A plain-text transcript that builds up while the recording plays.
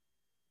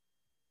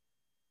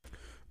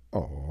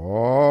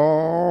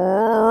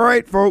All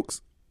right,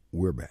 folks,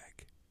 we're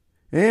back.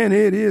 And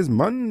it is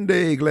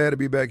Monday. Glad to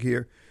be back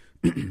here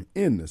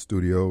in the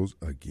studios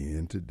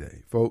again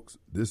today. Folks,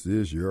 this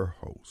is your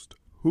host.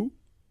 Who?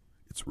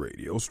 It's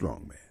Radio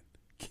Strongman,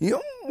 Kim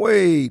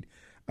Wade.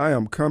 I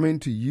am coming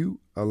to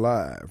you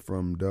alive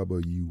from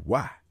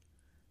WYAB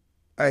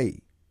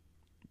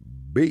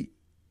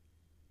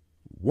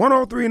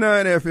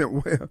 1039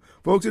 FM. Well,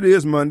 folks, it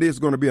is Monday. It's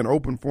going to be an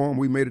open forum.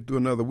 We made it through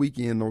another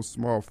weekend, no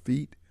small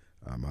feat,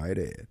 I might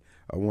add.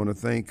 I want to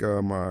thank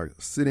my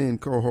sit-in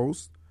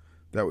co-hosts.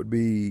 That would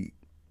be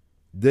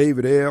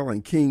David L.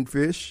 and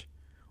Kingfish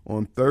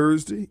on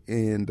Thursday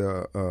and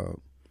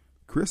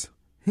Chris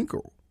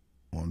Hinkle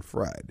on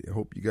Friday. I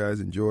hope you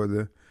guys enjoy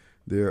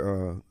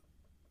their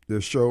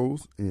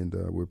shows, and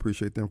we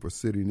appreciate them for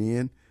sitting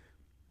in.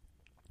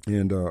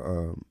 And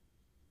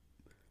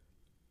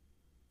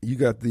you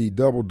got the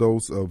double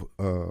dose of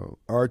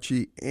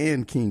Archie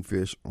and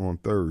Kingfish on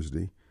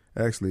Thursday.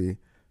 Actually,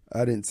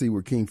 I didn't see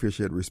where Kingfish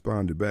had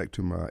responded back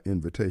to my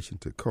invitation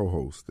to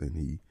co-host,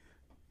 and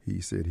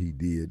he said he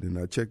did. And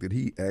I checked that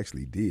he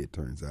actually did,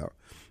 turns out.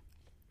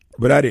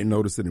 But I didn't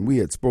notice it, and we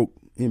had spoke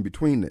in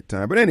between that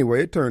time. But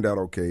anyway, it turned out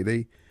okay.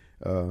 They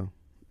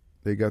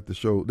got the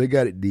show. They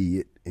got it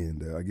did,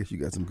 and I guess you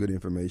got some good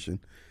information.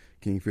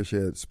 Kingfish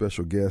had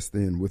special guests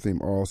in with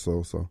him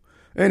also. So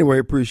anyway,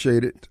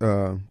 appreciate it.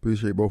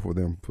 Appreciate both of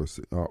them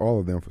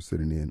all of them for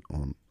sitting in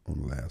on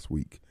last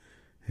week.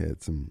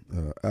 Had some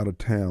out of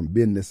town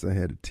business I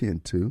had to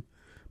tend to,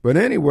 but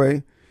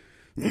anyway,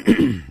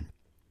 it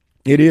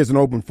is an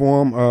open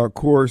forum. Of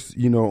course,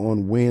 you know,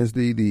 on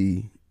Wednesday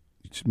the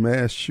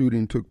mass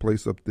shooting took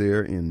place up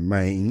there in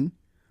Maine,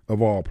 of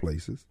all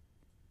places.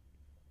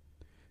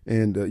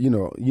 And you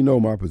know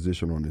my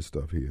position on this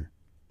stuff here,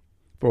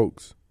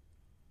 folks.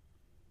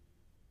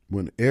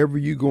 Whenever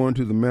you go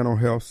into the mental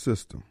health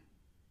system,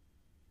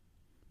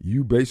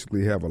 you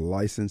basically have a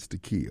license to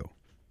kill.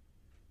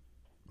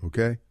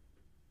 Okay?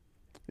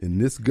 In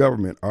this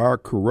government, our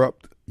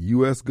corrupt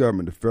U.S.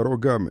 government, the federal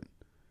government,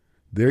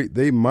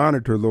 they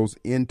monitor those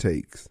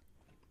intakes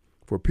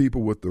for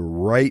people with the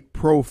right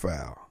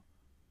profile.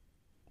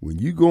 When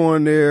you go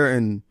in there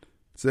and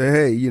say,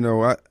 hey, you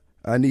know,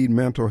 I need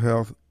mental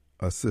health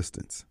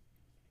assistance.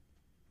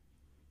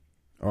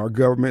 Our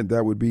government,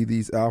 that would be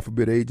these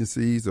alphabet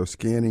agencies, are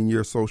scanning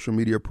your social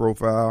media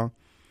profile.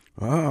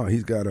 Oh,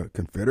 he's got a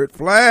Confederate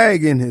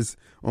flag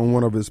on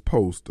one of his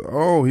posts.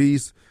 Oh, he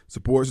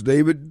supports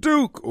David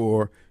Duke,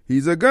 or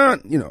he's a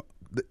gun. You know,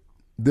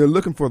 they're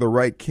looking for the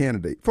right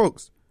candidate.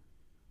 Folks,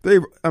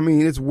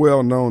 it's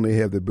well known they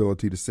have the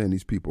ability to send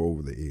these people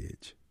over the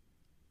edge.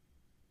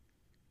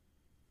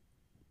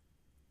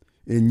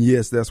 And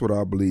yes, that's what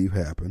I believe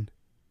happened.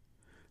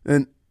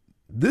 And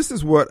this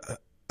is what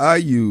I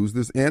use,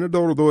 this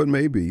anecdotal though it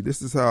may be,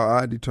 this is how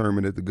I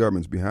determine that the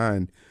government's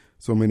behind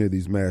so many of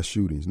these mass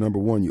shootings. Number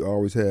one, you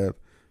always have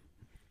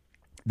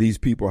these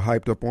people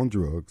hyped up on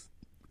drugs.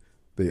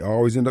 They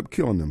always end up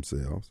killing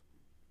themselves.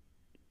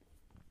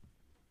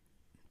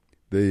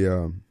 They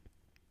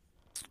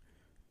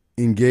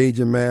engage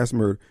in mass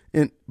murder.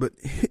 But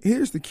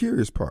here's the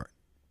curious part.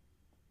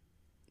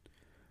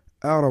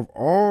 Out of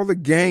all the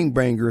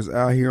gangbangers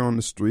out here on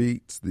the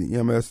streets,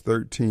 the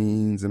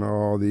MS-13s and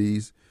all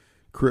these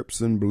Crips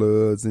and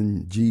Bloods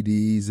and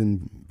GDs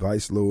and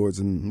Vice Lords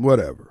and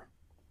whatever,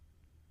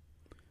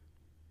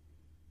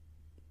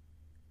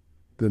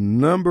 the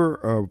number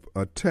of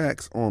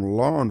attacks on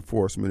law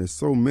enforcement is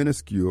so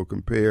minuscule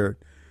compared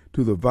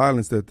to the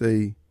violence that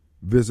they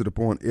visit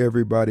upon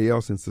everybody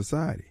else in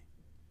society.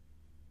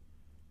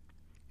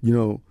 You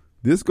know,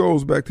 this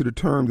goes back to the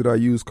term that I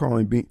use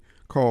called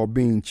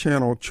being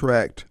channel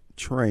tracked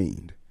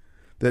trained.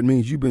 That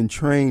means you've been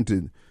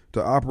trained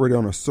to operate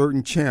on a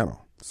certain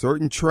channel,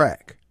 certain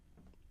track,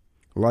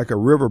 like a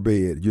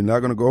riverbed. You're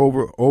not going to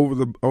go over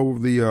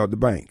the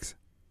banks.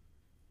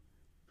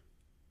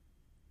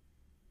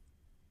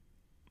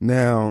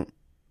 Now,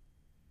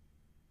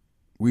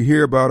 we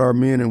hear about our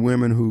men and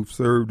women who've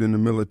served in the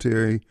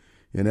military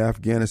in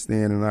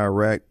Afghanistan and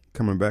Iraq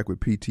coming back with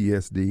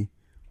PTSD.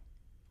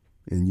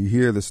 And you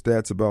hear the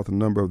stats about the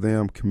number of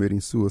them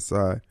committing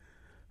suicide.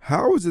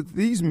 How is it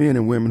these men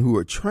and women who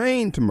are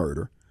trained to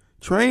murder,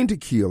 trained to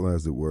kill,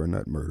 as it were,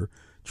 not murder,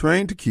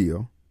 trained to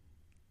kill,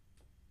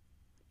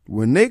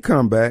 when they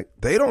come back,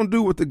 they don't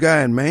do what the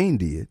guy in Maine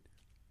did.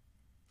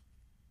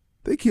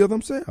 They kill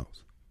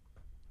themselves.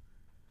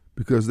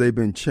 Because they've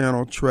been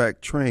channel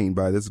track trained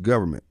by this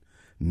government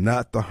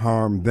not to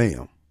harm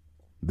them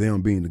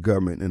being the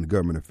government and the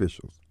government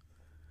officials.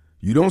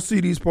 You don't see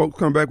these folks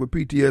come back with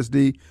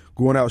PTSD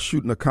going out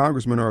shooting a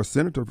congressman or a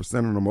senator for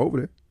sending them over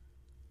there.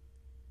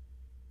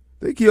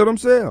 They kill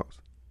themselves.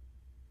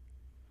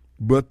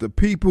 But the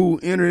people who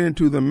enter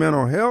into the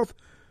mental health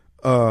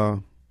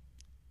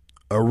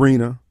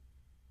arena,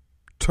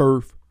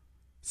 turf,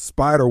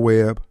 spider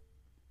web,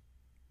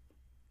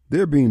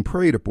 they're being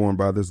preyed upon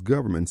by this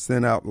government,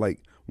 sent out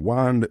like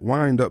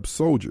wind up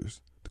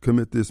soldiers to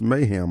commit this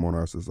mayhem on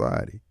our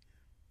society.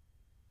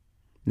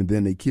 And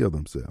then they kill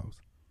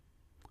themselves.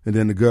 And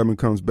then the government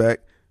comes back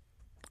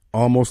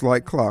almost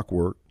like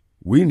clockwork,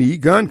 we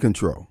need gun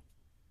control.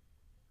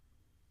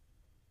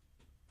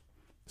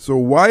 So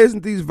why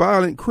isn't these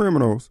violent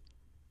criminals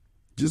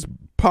just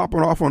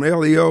popping off on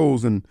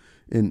LEOs and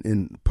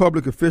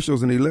public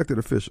officials and elected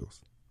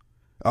officials?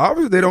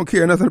 Obviously, they don't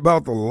care nothing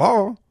about the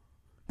law.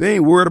 They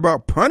ain't worried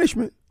about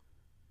punishment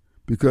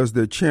because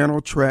they're channel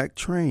track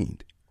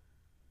trained.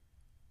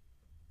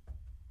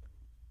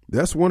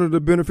 That's one of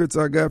the benefits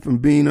I got from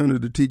being under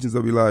the teachings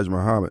of Elijah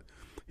Muhammad.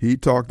 He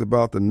talked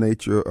about the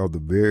nature of the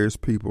various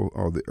people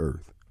of the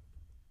earth.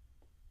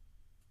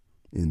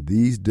 And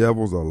these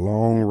devils are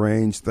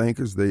long-range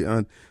thinkers.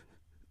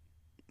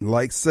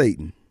 Like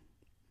Satan,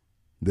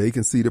 they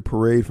can see the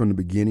parade from the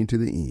beginning to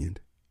the end.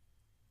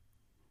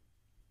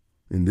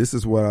 And this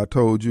is what I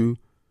told you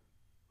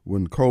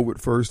when COVID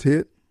first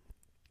hit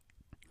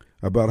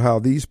about how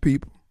these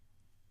people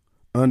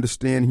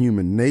understand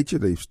human nature.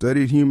 They've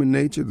studied human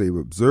nature. They've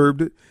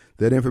observed it.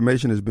 That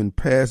information has been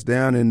passed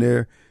down in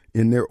their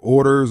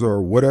orders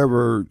or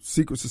whatever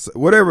secrets,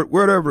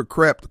 whatever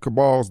crap the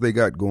cabals they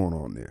got going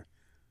on there.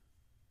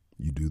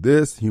 You do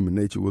this, human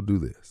nature will do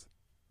this.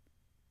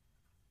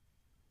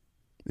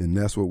 And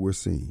that's what we're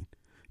seeing.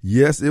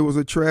 Yes, it was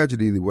a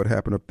tragedy what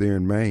happened up there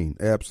in Maine.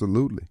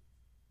 Absolutely.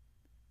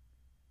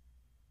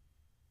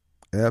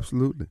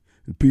 Absolutely.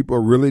 And people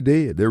are really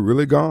dead. They're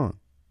really gone.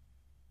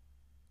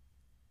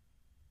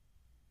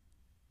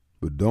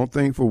 But don't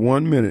think for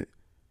 1 minute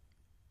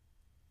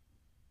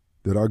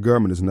that our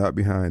government is not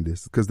behind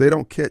this, because they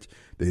didn't catch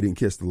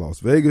the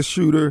Las Vegas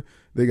shooter.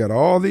 They got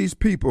all these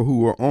people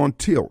who are on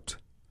tilt,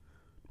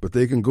 but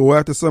they can go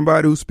after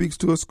somebody who speaks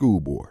to a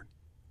school board.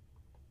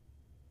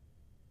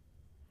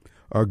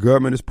 Our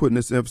government is putting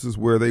this emphasis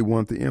where they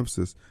want the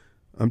emphasis.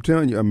 I'm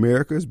telling you,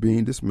 America is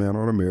being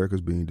dismantled. America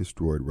is being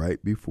destroyed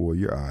right before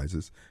your eyes.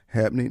 It's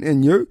happening,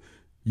 and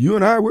you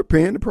and I, we're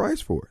paying the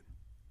price for it.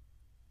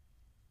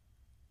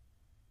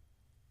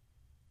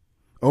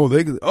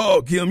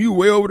 Oh, Kim, you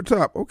way over the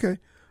top. Okay,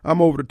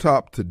 I'm over the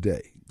top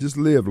today. Just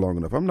live long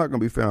enough. I'm not going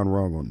to be found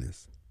wrong on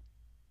this.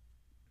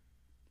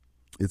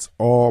 It's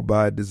all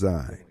by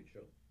design.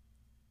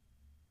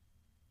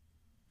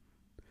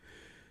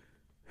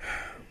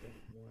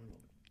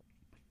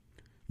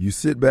 You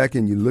sit back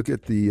and you look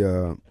at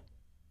the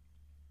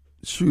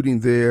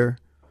shooting there.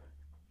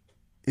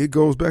 It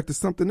goes back to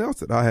something else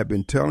that I have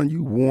been telling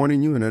you,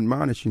 warning you, and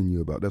admonishing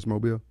you about. That's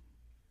Mobile?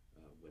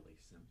 Willie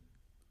Simmons.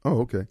 Oh,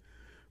 okay.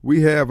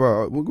 We have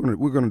we're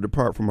going to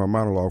depart from our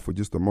monologue for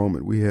just a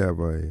moment. We have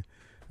a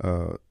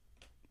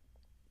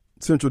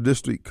Central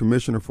District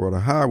Commissioner for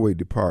the Highway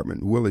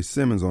Department, Willie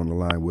Simmons, on the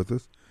line with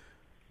us.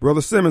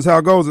 Brother Simmons,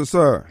 how goes it,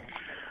 sir?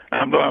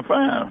 I'm doing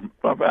fine.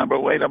 But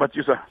wait, how about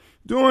you, sir?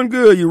 Doing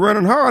good. You're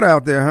running hard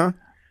out there, huh?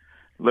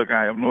 Look,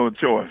 I have no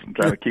choice. I'm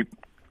trying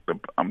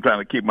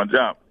to keep my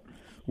job.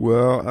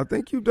 Well, I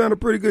think you've done a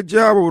pretty good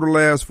job over the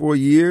last 4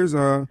 years.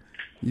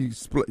 You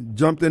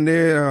jumped in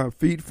there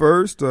feet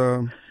first,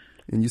 and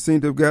you seem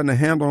to have gotten a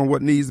handle on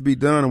what needs to be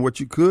done and what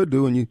you could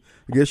do. And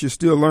I guess you're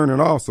still learning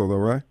also, though,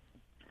 right?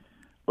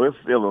 Well, it's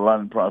still a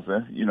learning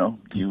process,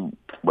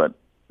 but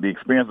the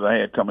experience that I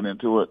had coming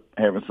into it,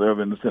 having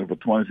served in the Senate for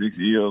 26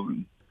 years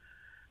and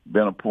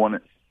been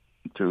appointed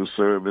to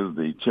serve as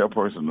the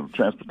chairperson of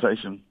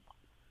transportation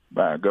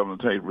by Governor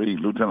Tate Reed,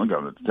 Lieutenant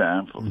Governor at the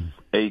time, for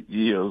 8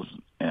 years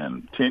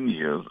and 10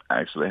 years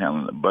actually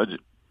handling the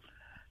budget.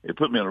 It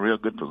put me in a real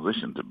good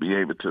position to be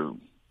able to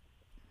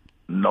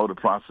know the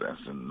process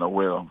and know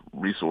where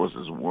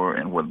resources were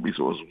and what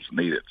resources was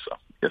needed. So,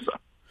 yes, sir.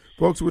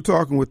 Folks, we're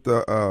talking with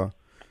the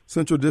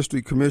Central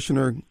District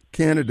Commissioner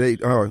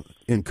candidate,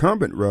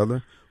 incumbent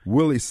rather,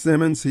 Willie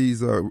Simmons.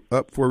 He's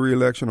up for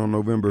re-election on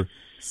November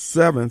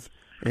 7th.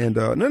 And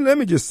let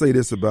me just say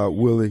this about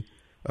Willie.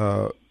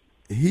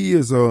 He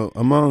is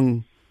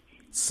among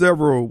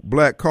several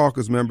Black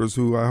Caucus members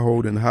who I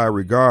hold in high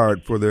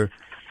regard for their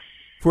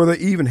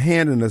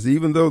even-handedness.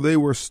 Even though they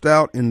were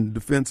stout in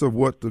defense of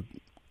what the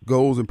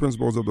goals and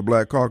principles of the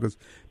Black Caucus,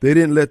 they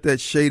didn't let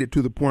that shade it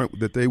to the point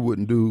that they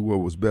wouldn't do what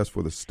was best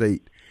for the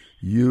state.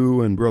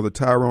 You and Brother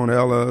Tyrone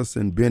Ellis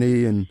and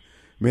Benny and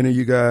many of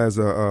you guys,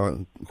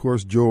 of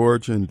course,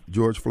 George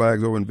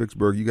Flaggs over in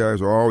Vicksburg, you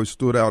guys are always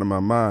stood out in my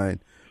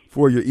mind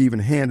for your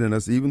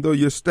even-handedness, even though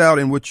you're stout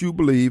in what you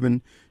believe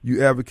and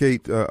you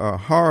advocate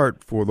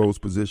hard for those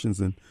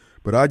positions.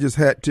 But I just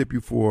hat tip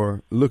you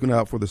for looking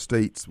out for the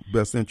state's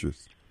best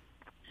interests.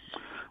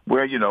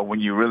 Well, when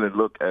you really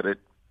look at it,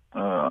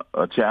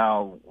 a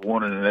child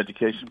wanting an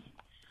education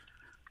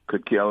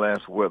could care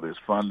less whether it's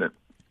funded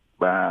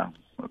by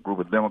a group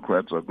of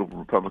Democrats or a group of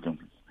Republicans.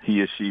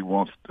 He or she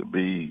wants to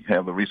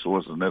have the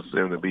resources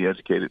necessary to be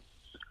educated.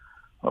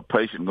 A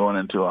patient going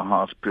into a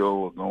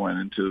hospital or going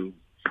into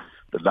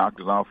the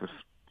doctor's office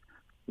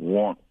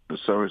want the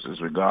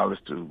services regardless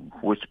to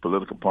which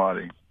political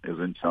party is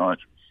in charge.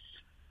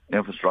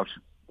 Infrastructure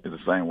is the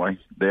same way.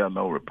 There are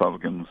no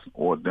Republicans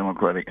or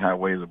Democratic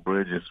highways or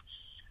bridges.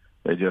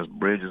 They're just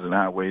bridges and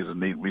highways that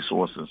need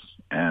resources.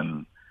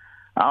 And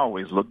I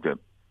always looked at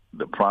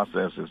the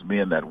process as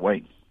being that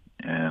way.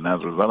 And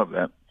as a result of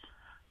that,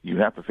 you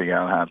have to figure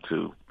out how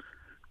to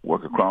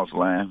work across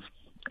lines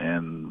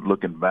and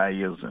look at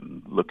values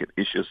and look at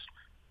issues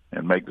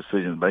and make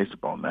decisions based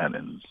upon that.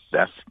 And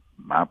that's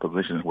my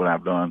position, is what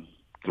I've done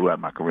throughout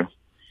my career.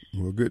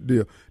 Well, good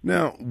deal.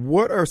 Now,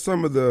 what are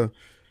some of the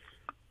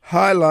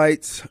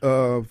highlights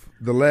of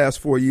the last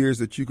 4 years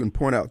that you can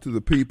point out to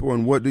the people,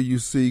 and what do you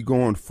see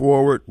going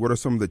forward? What are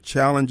some of the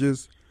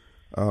challenges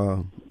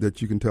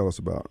that you can tell us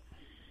about?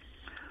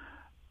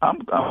 I'm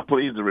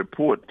pleased to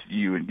report to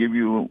you and give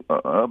you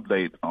an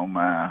update on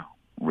my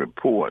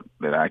report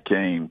that I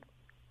came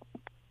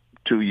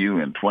to you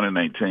in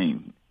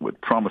 2019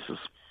 with promises.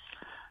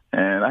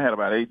 And I had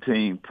about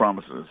 18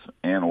 promises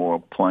and or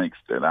planks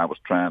that I was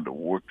trying to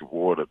work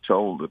toward. I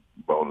told the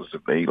voters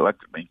if they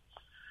elected me,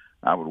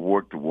 I would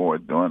work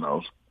toward doing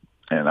those.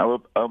 And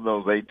of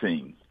those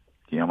 18,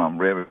 Kim, I'm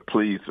very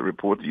pleased to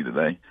report to you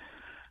today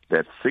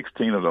that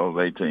 16 of those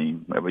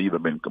 18 have either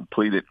been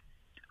completed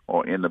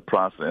or in the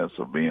process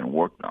of being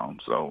worked on.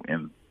 So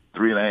in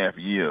 3.5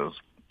 years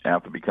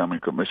after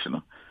becoming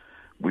commissioner,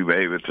 we were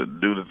able to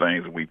do the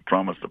things that we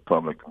promised the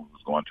public we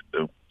was going to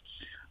do.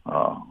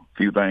 A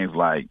few things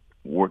like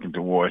working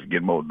towards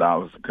getting more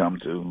dollars to come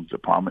to the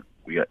department.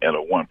 We are at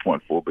a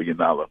 $1.4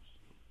 billion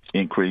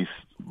increase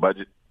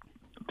budget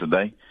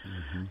today.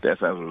 Mm-hmm.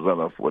 That's as a result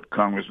of what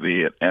Congress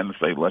did and the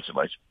state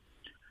legislature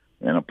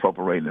in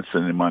appropriating and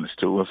sending monies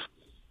to us.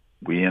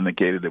 We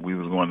indicated that we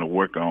was going to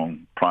work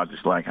on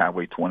projects like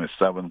Highway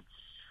 27,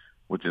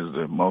 which is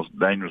the most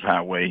dangerous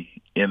highway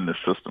in the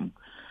system,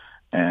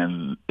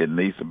 and it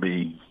needs to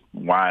be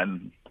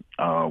widened.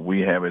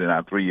 We have it in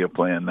our 3-year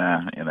plan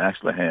now, and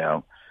actually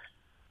have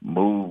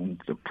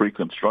moved the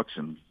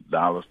pre-construction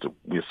dollars to,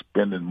 we're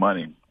spending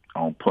money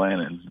on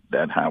planning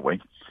that highway,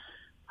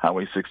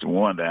 Highway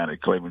 61 down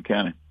at Cleveland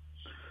County,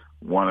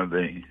 one of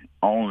the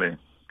only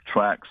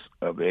tracks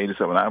of the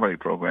 87 highway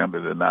program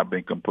that has not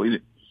been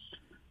completed.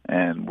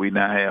 And we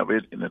now have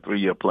it in the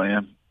 3-year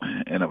plan,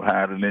 and have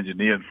hired an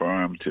engineering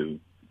firm to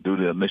do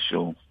the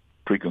initial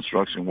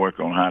pre-construction work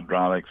on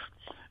hydraulics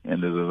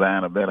and the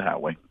design of that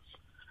highway.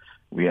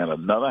 We had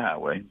another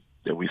highway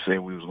that we said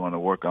we was going to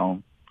work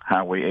on,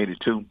 Highway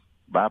 82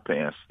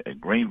 bypass at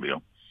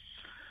Greenville.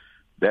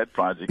 That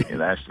project,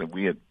 and actually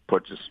we had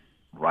purchased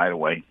right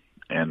away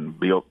and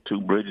built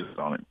 2 bridges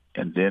on it,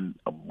 and then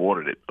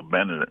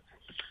abandoned it.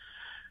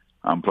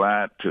 I'm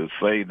glad to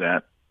say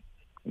that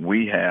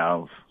we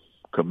have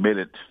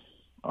committed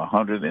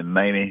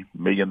 $190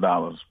 million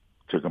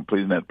to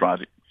completing that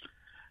project,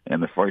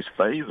 and the first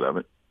phase of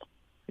it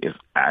is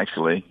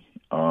actually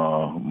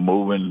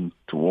moving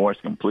towards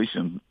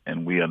completion,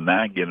 and we are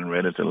now getting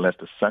ready to let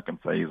the second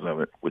phase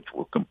of it, which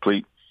will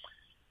complete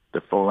the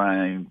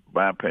 4-lane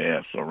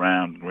bypass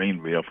around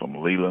Greenville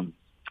from Leland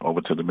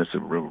over to the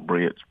Mississippi River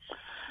Bridge.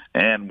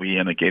 And we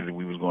indicated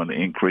we was going to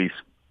increase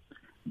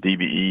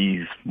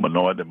DBE's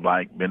minority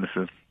black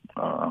businesses.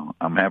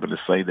 I'm happy to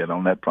say that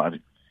on that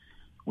project,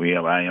 we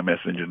have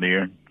IMS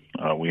engineering,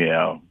 we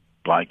have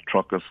black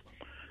truckers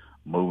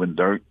moving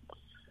dirt.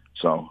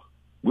 So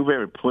we're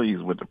very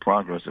pleased with the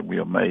progress that we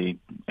have made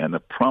and the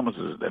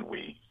promises that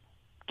we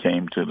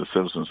came to the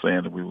citizens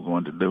saying that we were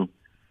going to do,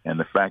 and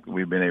the fact that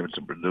we've been able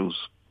to produce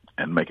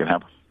and make it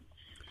happen.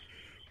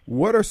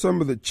 What are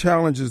some of the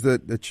challenges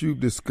that you've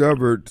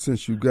discovered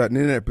since you've gotten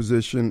in that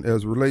position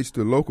as relates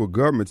to local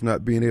governments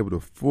not being able to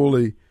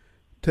fully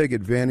take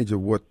advantage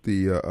of what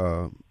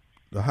the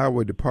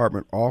highway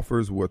department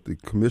offers, what the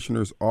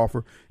commissioners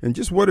offer, and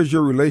just what is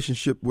your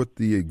relationship with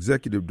the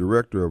executive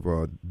director of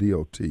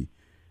DOT,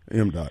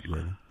 MDOT,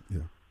 rather?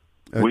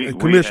 Yeah,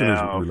 commissioners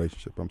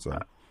relationship. I'm sorry.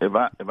 If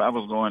I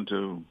was going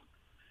to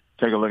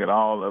take a look at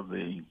all of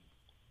the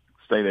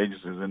state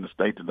agencies in the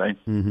state today,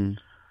 mm-hmm.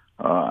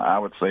 I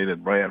would say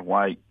that Brad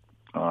White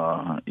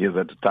is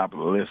at the top of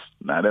the list.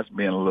 Now, that's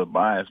being a little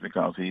biased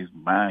because he's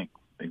my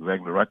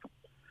executive director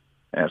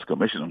as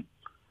commissioner.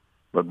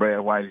 But Brad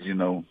White, as you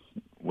know,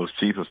 was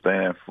chief of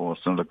staff for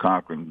Senator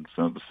Cochran,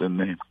 Senator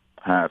Sidney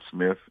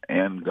Hyde-Smith,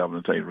 and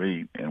Governor Tate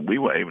Reeves. And we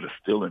were able to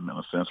steal him, in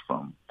a sense,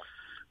 from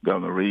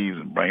Governor Reeves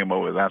and bring him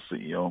over as our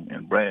CEO.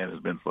 And Brad has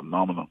been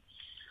phenomenal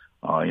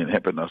in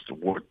helping us to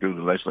work through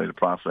the legislative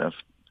process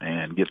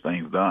and get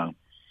things done.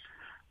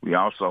 We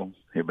also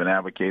have been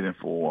advocating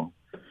for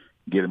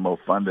getting more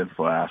funding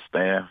for our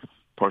staff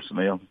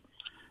personnel,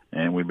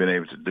 and we've been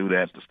able to do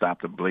that to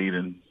stop the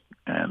bleeding,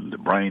 and the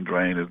brain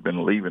drain has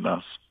been leaving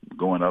us,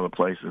 going other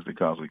places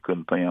because we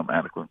couldn't pay them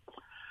adequately.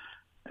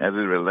 As it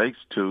relates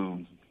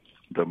to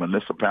the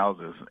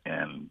municipalities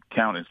and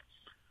counties,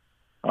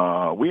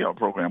 we have a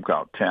program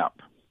called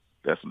TAP.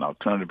 That's an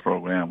alternative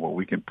program where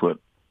we can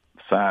put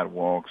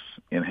sidewalks,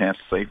 enhance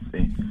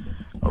safety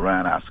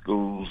around our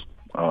schools,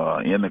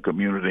 in the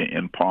community,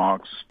 in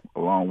parks,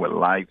 along with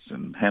lights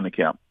and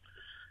handicap.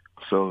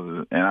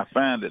 And I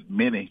find that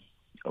many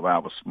of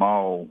our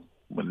small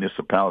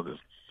municipalities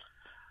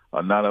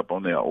are not up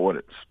on their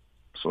audits.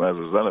 So as a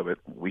result of it,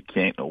 we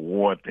can't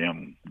award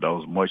them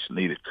those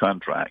much-needed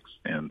contracts.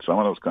 And some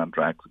of those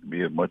contracts can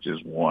be as much as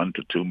 $1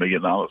 to $2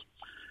 million.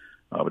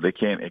 But they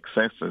can't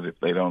access it if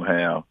they don't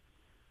have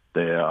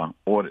their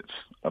audits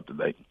up to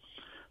date.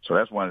 So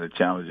that's one of the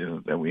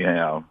challenges that we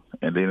have.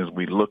 And then as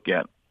we look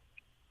at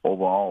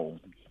overall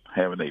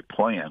having a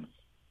plan,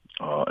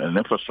 an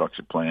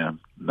infrastructure plan,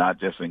 not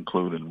just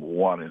including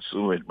water and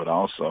sewage, but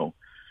also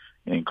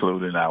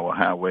including our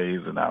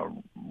highways and our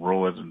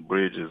roads and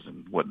bridges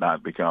and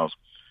whatnot, because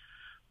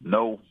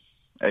no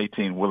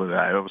 18-wheeler that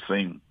I've ever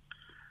seen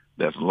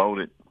that's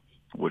loaded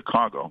with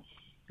cargo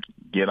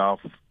get off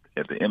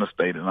at the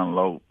interstate and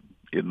unload.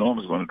 It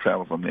normally is going to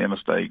travel from the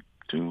interstate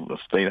to a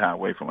state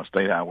highway, from a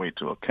state highway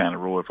to a county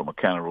road, from a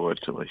county road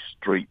to a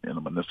street in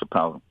a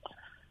municipality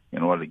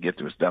in order to get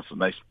to its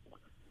destination.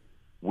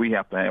 We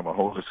have to have a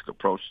holistic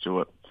approach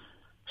to it.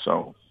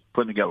 So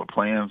putting together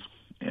plans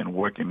and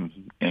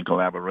working in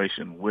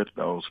collaboration with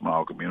those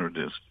small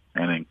communities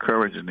and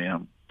encouraging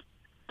them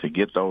to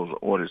get those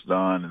orders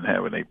done and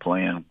having a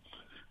plan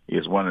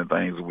is one of the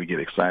things that we get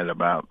excited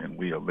about, and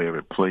we are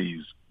very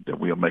pleased that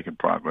we are making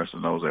progress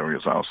in those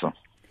areas also.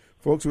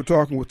 Folks, we're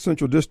talking with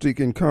Central District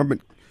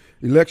incumbent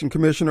Election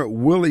Commissioner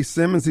Willie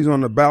Simmons. He's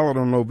on the ballot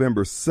on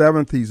November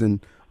 7th. He's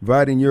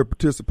inviting your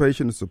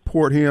participation to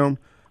support him.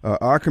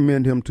 I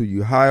commend him to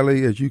you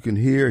highly. As you can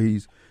hear,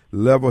 he's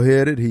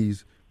level-headed.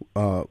 He's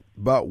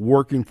about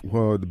working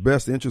for the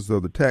best interests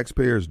of the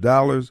taxpayers'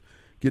 dollars,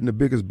 getting the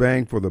biggest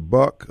bang for the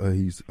buck.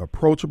 He's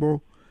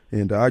approachable,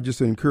 and I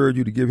just encourage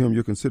you to give him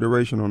your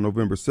consideration on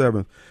November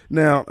 7th.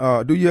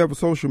 Now, do you have a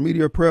social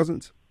media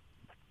presence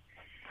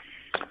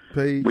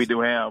page? We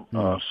do have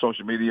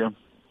social media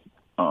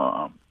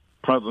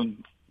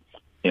present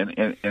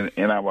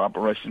in our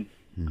operation.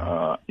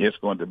 It's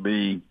going to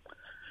be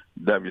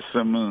W.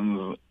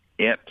 Simmons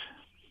at,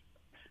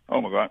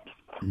 oh my God.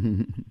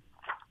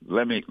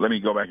 Let me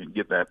go back and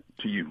get that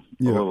to you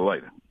a little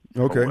later.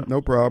 Okay,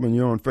 no problem.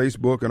 You're on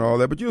Facebook and all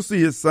that, but you'll see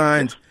his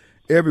signs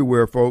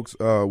everywhere, folks.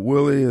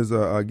 Willie is,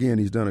 again,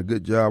 he's done a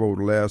good job over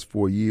the last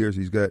 4 years.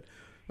 He's got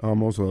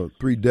almost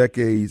 3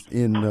 decades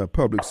in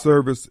public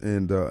service,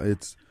 and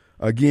it's,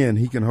 again,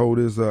 he can hold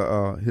his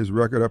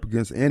record up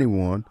against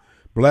anyone,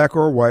 black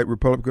or white,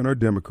 Republican or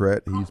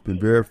Democrat. He's been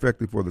very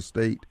effective for the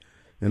state,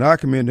 and I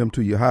commend him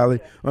to you highly.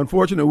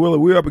 Unfortunately, Willie,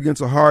 we're up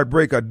against a hard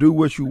break. I do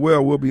wish you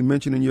well. We'll be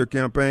mentioning your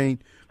campaign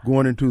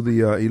going into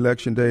the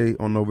election day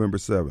on November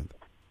 7th.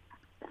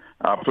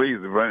 Please,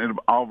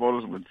 all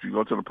voters, if you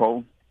go to the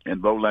poll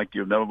and vote like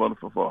you've never voted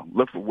before,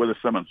 look for Willie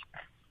Simmons,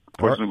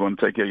 person who's going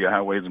to take care of your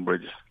highways and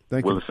bridges.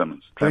 Thank Willie you.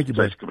 Simmons, Thank you,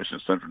 Transportation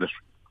Commission, Central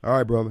District. All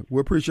right, brother.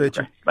 We appreciate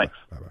you. Thanks.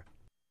 Bye-bye.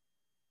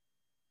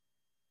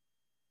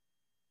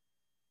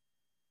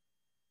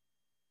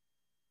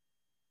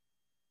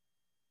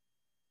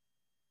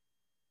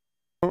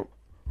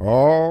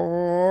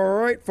 All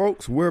right,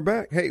 folks, we're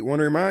back. Hey, want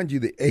to remind you,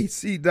 the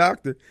AC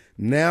Doctor,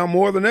 now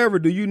more than ever,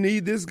 do you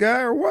need this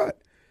guy or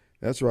what?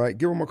 That's right.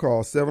 Give him a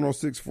call,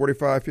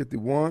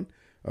 706-4551.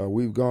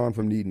 We've gone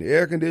from needing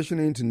air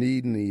conditioning to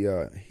needing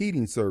the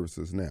heating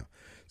services now.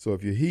 So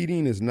if your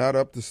heating is not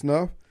up to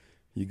snuff,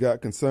 you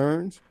got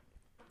concerns,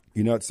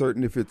 you're not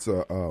certain if it's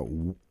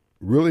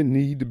really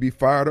need to be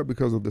fired up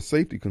because of the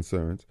safety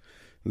concerns,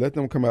 let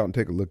them come out and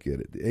take a look at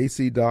it. The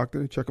AC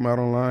Doctor, check them out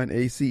online,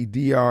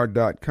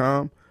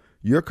 acdr.com.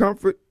 Your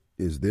comfort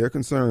is their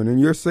concern, and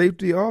your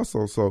safety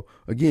also. So,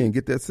 again,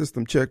 get that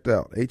system checked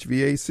out.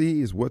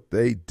 HVAC is what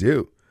they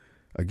do.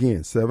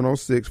 Again,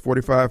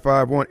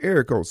 706-4551,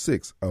 area code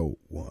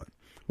 601.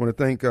 I want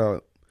to thank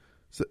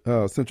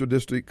Central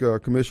District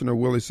Commissioner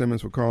Willie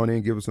Simmons for calling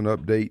in, give us an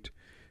update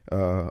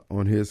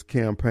on his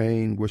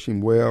campaign. Wish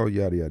him well,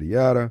 yada, yada,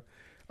 yada.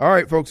 All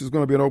right, folks, it's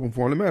going to be an open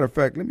forum. As a matter of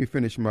fact, let me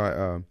finish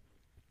my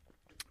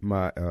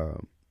my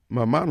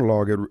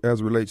monologue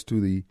as it relates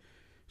to the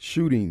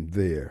shooting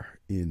there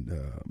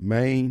in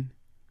Maine.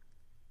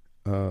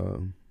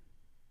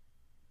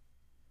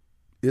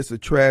 It's a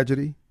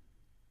tragedy,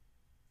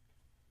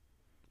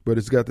 but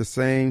it's got the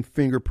same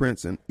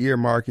fingerprints and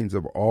earmarkings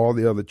of all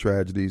the other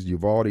tragedies,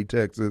 Uvalde,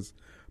 Texas,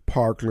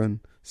 Parkland,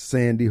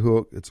 Sandy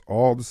Hook. It's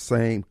all the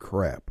same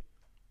crap.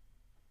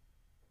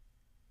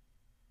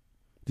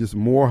 Just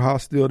more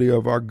hostility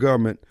of our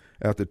government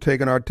after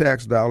taking our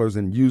tax dollars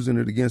and using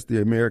it against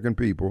the American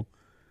people.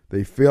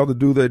 They fail to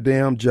do their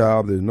damn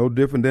job. They're no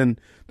different than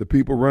the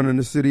people running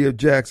the city of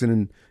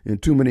Jackson. In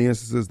too many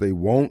instances, they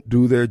won't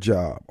do their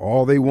job.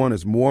 All they want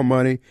is more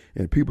money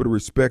and people to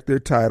respect their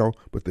title,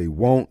 but they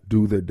won't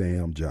do their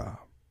damn job.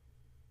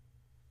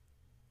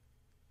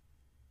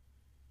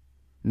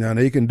 Now,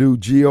 they can do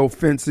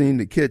geofencing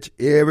to catch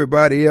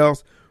everybody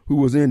else who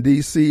was in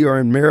D.C. or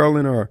in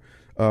Maryland or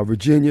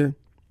Virginia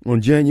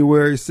on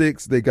January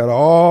 6th. They got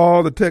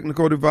all the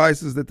technical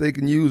devices that they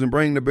can use and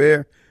bring to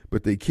bear,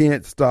 but they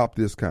can't stop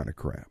this kind of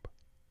crap.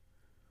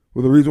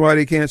 Well, the reason why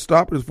they can't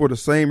stop it is for the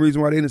same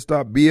reason why they didn't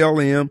stop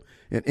BLM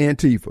and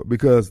Antifa,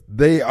 because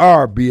they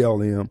are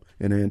BLM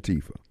and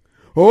Antifa.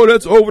 Oh,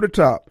 that's over the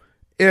top.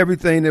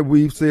 Everything that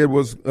we've said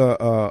was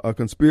a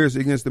conspiracy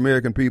against the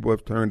American people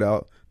have turned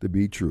out to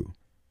be true.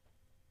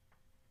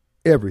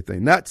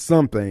 Everything, not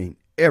something,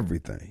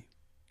 everything.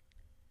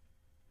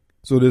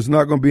 So there's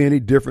not going to be any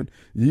different.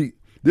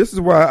 This is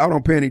why I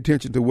don't pay any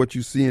attention to what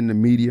you see in the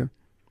media.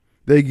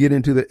 they get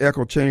into the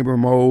echo chamber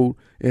mode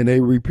and they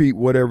repeat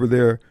whatever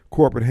their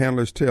corporate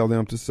handlers tell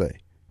them to say.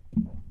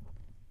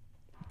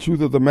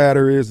 Truth of the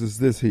matter is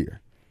this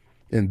here.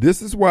 And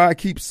this is why I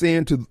keep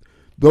saying to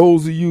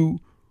those of you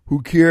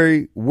who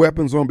carry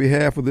weapons on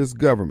behalf of this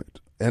government,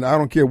 and I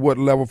don't care what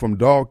level, from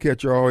dog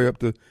catcher all the way up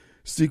to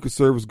Secret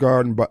Service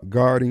guarding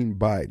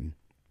Biden,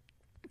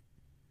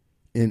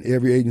 and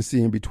every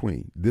agency in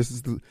between. This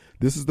is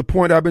the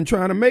point I've been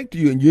trying to make to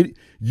you, and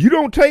you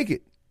don't take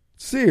it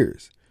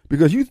serious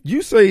because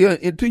you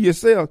say to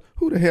yourself,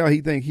 who the hell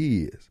he think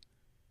he is?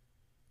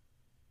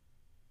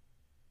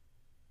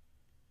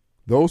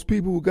 Those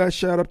people who got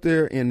shot up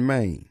there in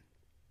Maine,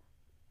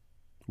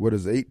 what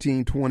is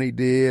 18, 20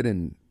 dead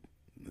and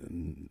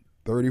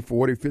 30,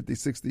 40, 50,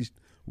 60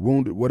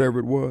 wounded, whatever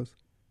it was.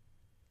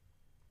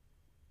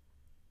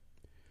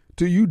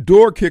 To you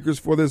door kickers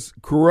for this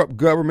corrupt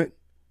government,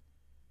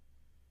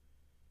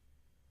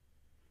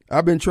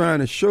 I've been trying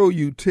to show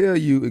you, tell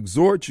you,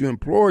 exhort you,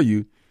 implore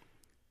you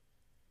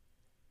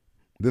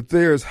that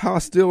there's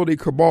hostile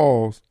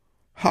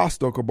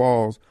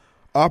cabals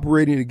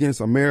operating against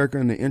America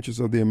and the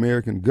interests of the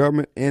American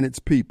government and its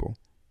people,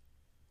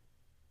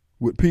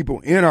 with people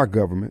in our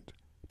government,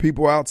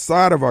 people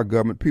outside of our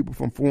government, people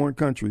from foreign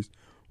countries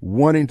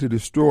wanting to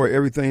destroy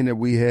everything that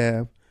we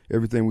have,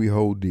 everything we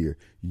hold dear.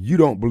 You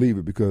don't believe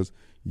it because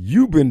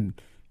you've been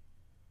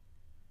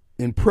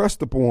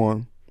impressed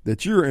upon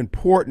that you're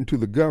important to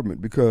the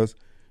government because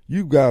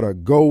you've got a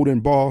gold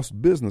embossed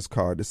business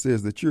card that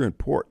says that you're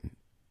important.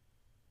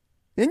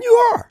 And you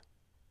are.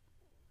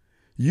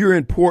 You're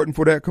important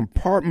for that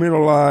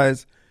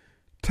compartmentalized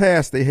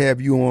task they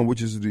have you on,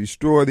 which is to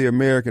destroy the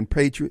American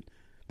patriot,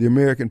 the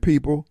American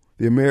people,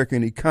 the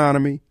American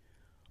economy,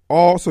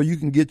 all so you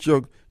can get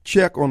your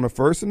check on the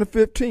 1st and the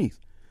 15th.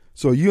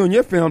 So you and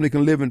your family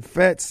can live in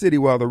Fat City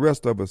while the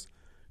rest of us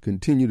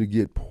continue to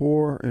get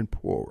poorer and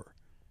poorer.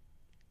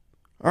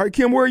 All right,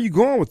 Kim, where are you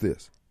going with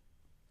this?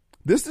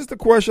 This is the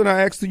question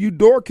I asked to you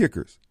door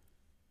kickers.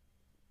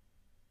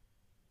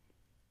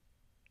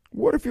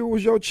 What if it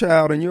was your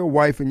child and your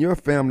wife and your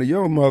family,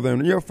 your mother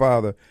and your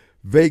father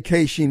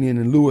vacationing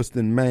in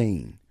Lewiston,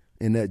 Maine,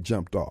 and that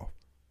jumped off?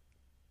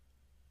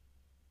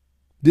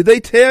 Did they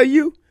tell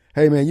you,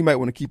 hey, man, you might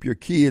want to keep your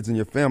kids and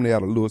your family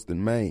out of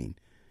Lewiston, Maine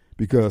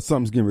because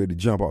something's getting ready to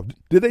jump off?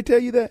 Did they tell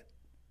you that?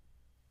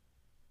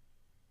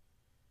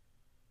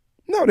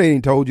 No, they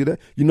ain't told you that.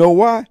 You know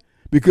why?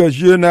 Because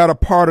you're not a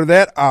part of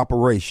that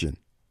operation.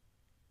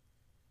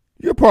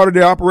 You're part of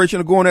the operation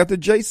of going after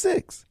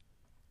J6.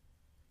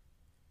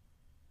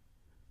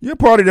 You're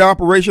part of the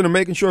operation of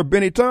making sure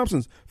Benny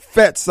Thompson's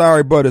fat,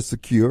 sorry butt is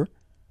secure.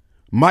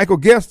 Michael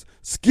Guest's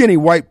skinny,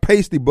 white,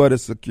 pasty butt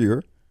is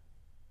secure.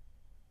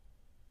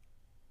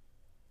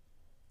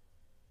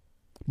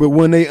 But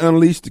when they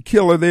unleashed the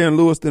killer there in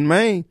Lewiston,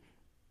 Maine,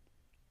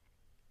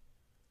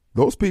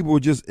 those people were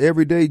just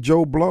everyday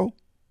Joe Blow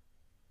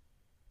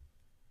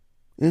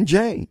and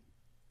Jane.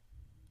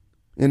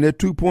 And their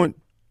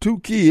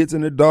 2.2 kids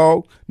and a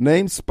dog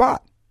named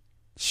Spot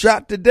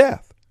shot to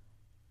death.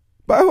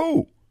 By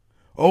who?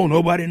 Oh,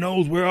 nobody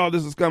knows where all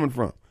this is coming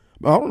from.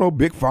 I don't know,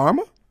 Big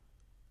Pharma?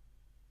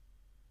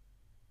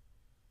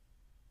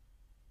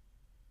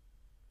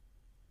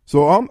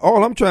 So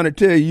all I'm trying to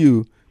tell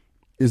you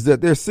is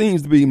that there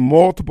seems to be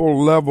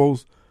multiple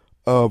levels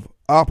of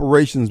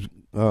operations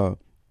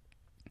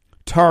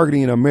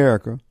targeting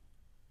America,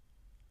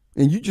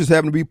 and you just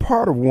happen to be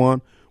part of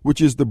one,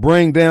 which is to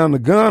bring down the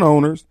gun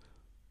owners,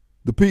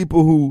 the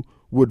people who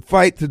would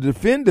fight to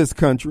defend this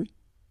country,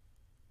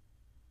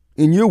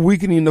 and you're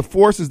weakening the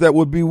forces that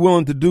would be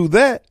willing to do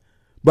that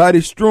by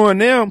destroying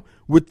them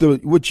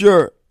with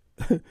your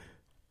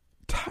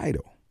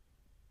title.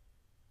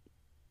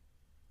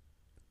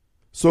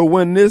 So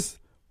when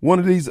one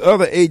of these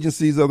other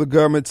agencies of the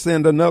government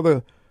send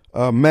another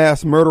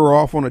mass murderer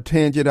off on a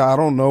tangent, I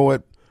don't know,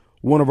 at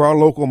one of our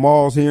local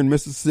malls here in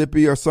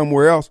Mississippi or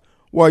somewhere else,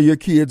 while your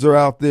kids are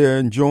out there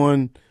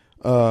enjoying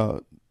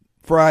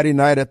Friday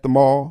night at the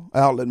mall,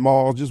 outlet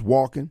mall, just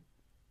walking,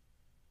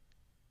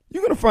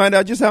 you're going to find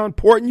out just how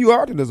important you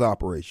are to this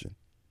operation.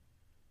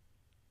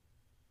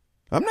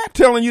 I'm not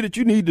telling you that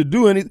you need to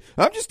do anything.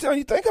 I'm just telling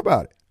you, think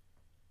about it.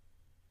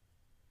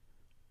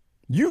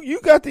 You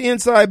got the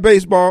inside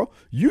baseball.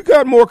 You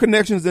got more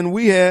connections than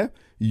we have.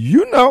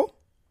 You know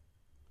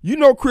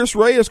Chris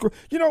Wray is.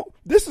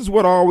 This is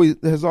what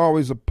has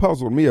always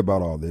puzzled me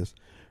about all this.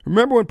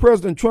 Remember when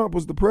President Trump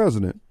was the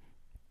president?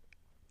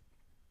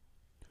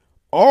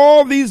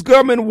 All these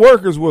government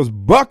workers was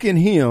bucking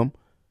him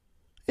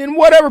in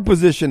whatever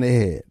position they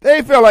had.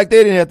 They felt like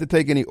they didn't have to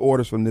take any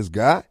orders from this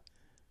guy.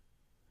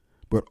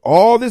 But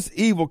all this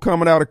evil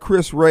coming out of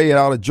Chris Wray,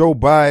 out of Joe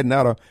Biden,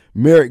 out of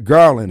Merrick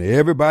Garland,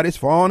 everybody's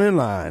falling in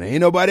line.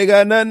 Ain't nobody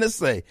got nothing to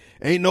say.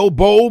 Ain't no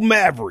bold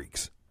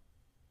mavericks.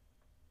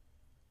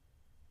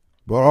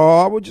 But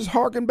I would just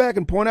harken back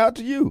and point out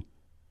to you.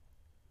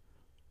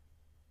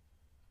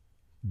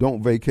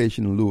 Don't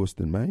vacation in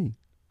Lewiston, Maine.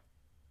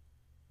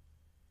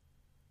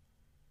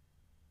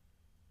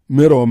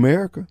 Middle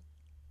America.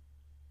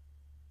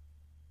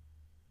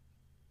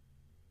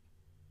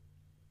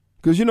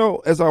 Because, you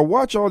know, as I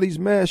watch all these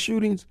mass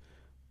shootings,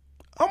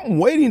 I'm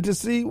waiting to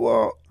see,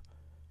 well,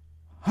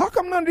 how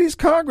come none of these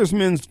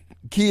congressmen's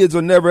kids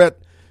are never at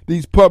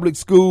these public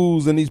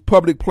schools and these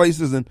public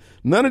places, and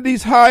none of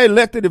these high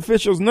elected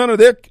officials, none of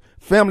their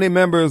family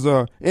members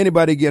or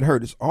anybody get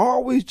hurt? It's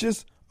always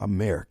just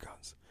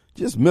Americans,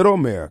 just middle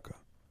America.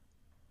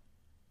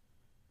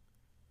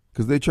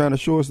 Because they're trying to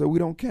show us that we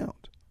don't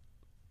count.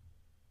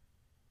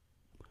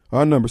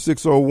 Our number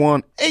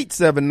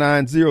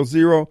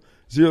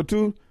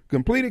 601-879-0002.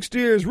 Complete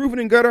Exteriors Roofing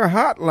and Gutter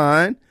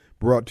Hotline,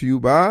 bringing to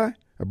you the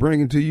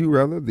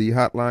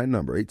hotline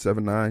number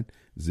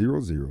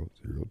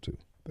 879-0002.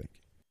 Thank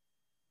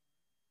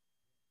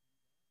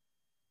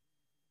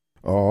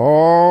you.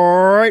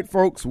 All right,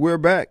 folks, we're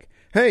back.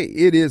 Hey,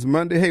 it is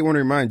Monday. Hey, I want to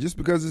remind you, just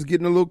because it's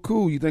getting a little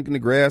cool, you thinking the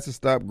grass has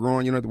stopped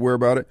growing, you don't have to worry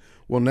about it.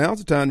 Well, now's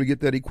the time to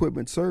get that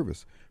equipment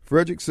service.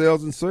 Frederick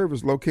Sales and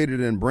Service, located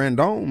in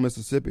Brandon,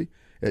 Mississippi,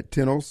 at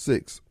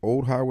 1006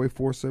 Old Highway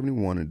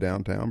 471 in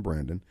downtown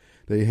Brandon.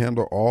 They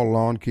handle all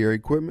lawn care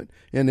equipment,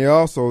 and they're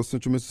also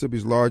Central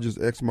Mississippi's largest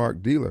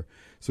Exmark dealer.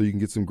 So you can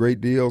get some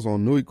great deals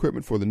on new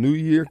equipment for the new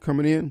year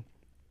coming in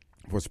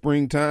for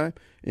springtime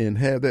and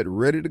have that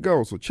ready to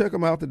go. So check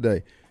them out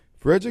today.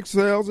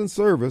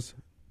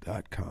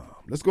 FrederickSalesandService.com.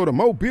 Let's go to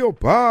Mobile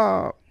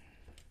Bob.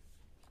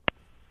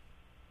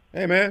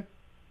 Hey, man.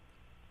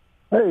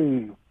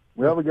 Hey,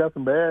 well, we got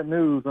some bad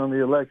news on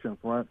the election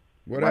front.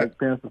 Mike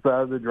Pence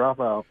decided to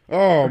drop out.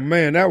 Oh,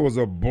 man, that was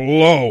a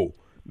blow.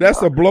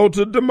 That's a blow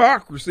to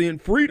democracy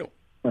and freedom.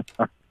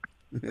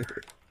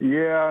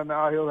 Yeah,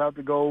 now he'll have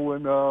to go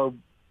and go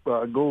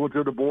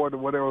to the board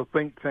of whatever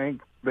think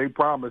tank they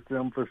promised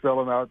him for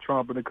selling out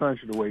Trump and the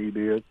country the way he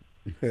did.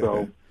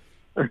 So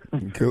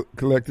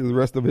collected the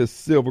rest of his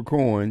silver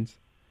coins.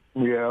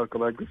 Yeah,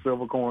 collect the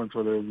silver coins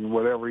for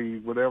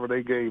whatever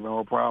they gave him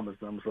or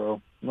promised him.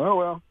 So,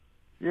 well,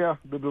 yeah,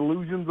 the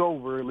delusion's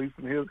over, at least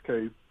in his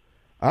case.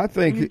 I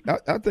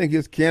think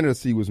his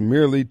candidacy was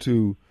merely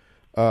to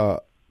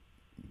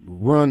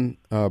run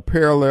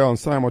parallel and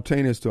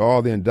simultaneous to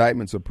all the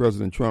indictments of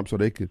President Trump, so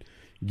they could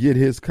get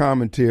his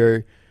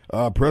commentary.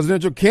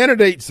 Presidential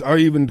candidates are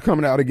even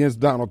coming out against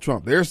Donald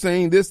Trump. They're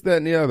saying this, that,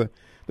 and the other.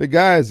 The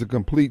guy is a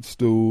complete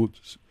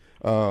stooge.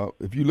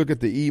 If you look at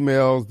the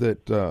emails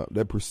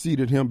that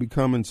preceded him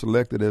becoming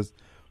selected as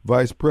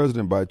vice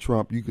president by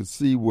Trump, you could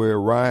see where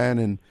Ryan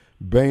and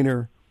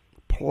Boehner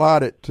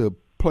plotted to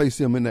place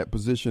him in that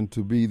position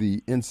to be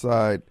the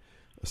inside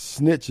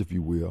snitch, if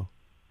you will,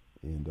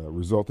 and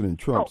resulted in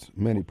Trump's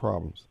many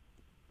problems.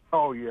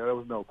 Oh, yeah, there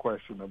was no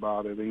question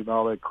about it.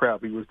 All that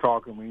crap he was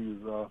talking when he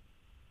was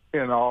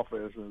in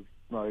office is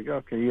like,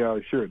 okay, yeah,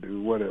 sure,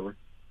 dude, whatever.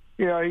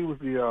 Yeah, he was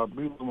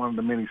one of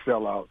the many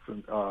sellouts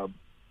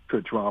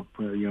to Trump,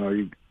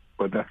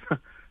 but that's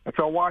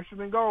how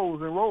Washington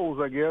goes and rolls,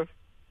 I guess.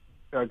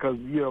 Because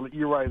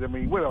you're right. I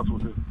mean, what else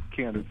was his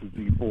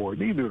candidacy for?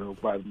 He knew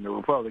nobody in the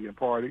Republican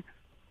Party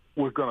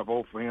was going to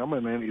vote for him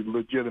in any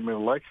legitimate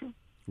election.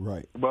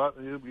 Right. But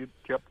it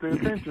kept their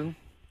attention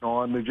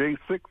on the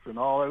J6 and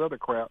all that other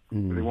crap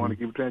that they wanted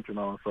to keep attention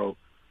on. So,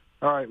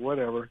 all right,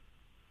 whatever.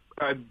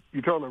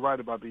 You're totally right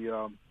about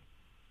the.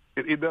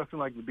 It does seem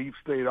like the deep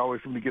state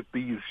always seem to get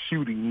these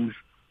shootings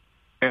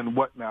and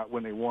whatnot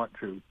when they want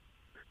to.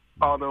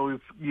 Although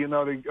it's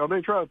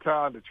they try to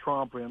tie it to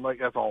Trump and like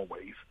that's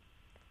always.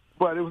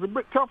 But it was a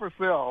bit tougher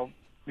sell,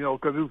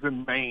 because it was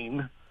in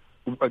Maine,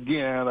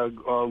 again, a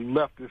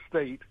leftist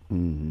state,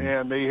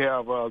 and they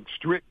have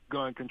strict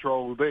gun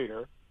control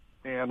there.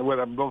 And what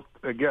I'm most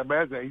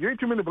imagine, there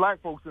ain't too many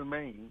black folks in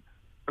Maine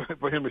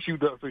for him to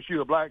shoot a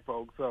black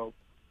folks. So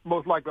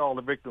most likely all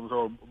the victims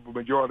or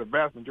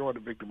vast majority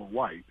of the victims are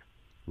white.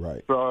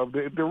 Right. So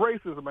the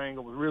racism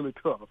angle was really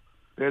tough.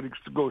 They had to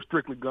go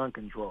strictly gun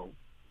control.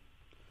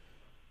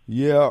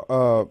 Yeah,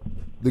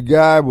 the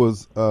guy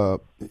was.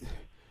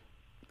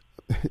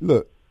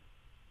 Look,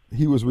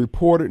 he was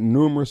reported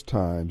numerous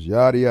times,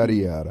 yada, yada,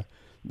 yada.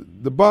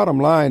 The bottom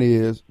line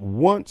is,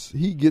 once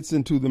he gets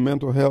into the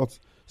mental health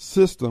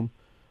system,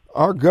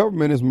 our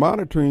government is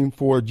monitoring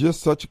for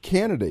just such a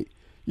candidate.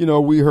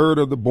 We heard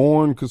of the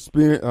Bourne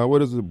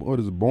Conspiracy,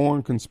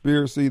 Bourne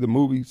Conspiracy, the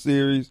movie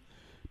series.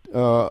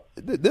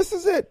 This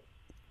is it.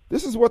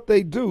 This is what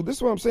they do. This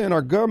is what I'm saying.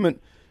 Our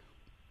government,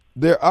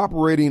 they're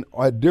operating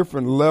at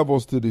different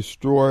levels to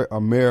destroy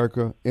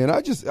America. And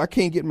I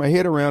can't get my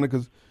head around it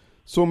because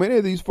so many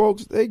of these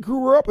folks, they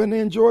grew up and they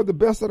enjoyed the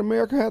best that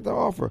America had to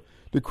offer.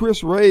 The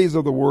Chris Rays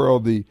of the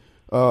world, the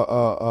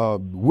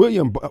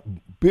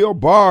Bill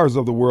Barrs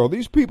of the world.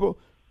 These people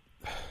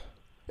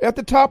at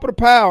the top of the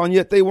pile, and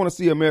yet they want to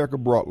see America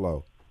brought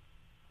low.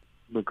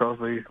 Because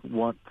they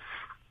want,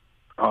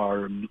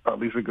 or at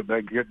least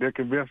they're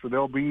convinced that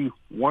they'll be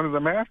one of the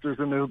masters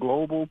in this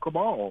global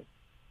cabal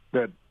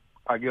that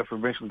I guess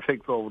eventually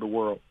takes over the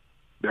world.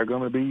 They're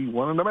going to be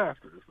one of the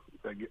masters.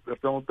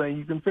 That's the only thing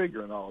you can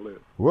figure in all this.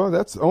 Well,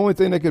 that's the only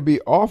thing that could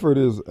be offered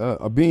is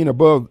being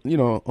above,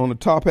 on the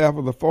top half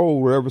of the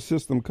fold, wherever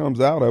system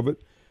comes out of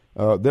it.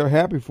 They're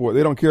happy for it.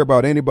 They don't care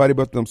about anybody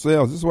but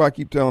themselves. This is why I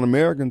keep telling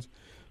Americans,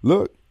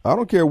 look, I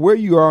don't care where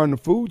you are in the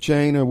food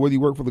chain or whether you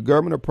work for the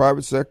government or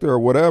private sector or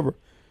whatever.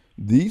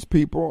 These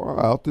people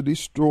are out to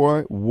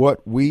destroy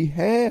what we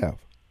have.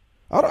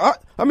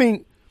 I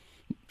mean,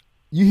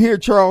 you hear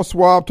Charles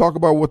Schwab talk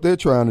about what they're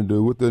trying to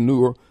do with the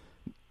new.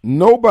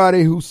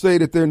 Nobody who say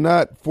that they're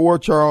not for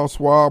Charles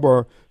Schwab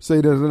or say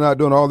that they're not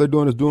doing, all they're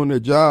doing is doing their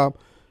job,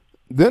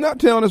 they're not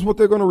telling us what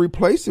they're going to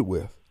replace it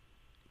with.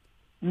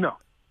 No.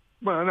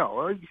 Well,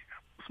 no.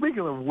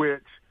 Speaking of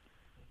which,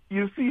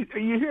 you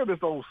hear this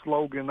old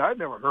slogan. I'd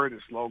never heard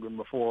this slogan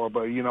before,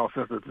 but,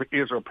 since the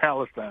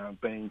Israel-Palestine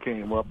thing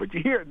came up, but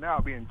you hear it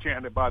now being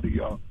chanted by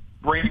the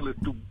brainless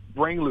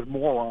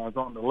morons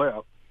on the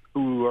left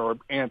who are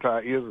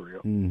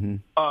anti-Israel. Mm-hmm.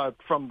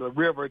 From the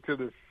river to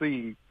the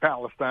sea,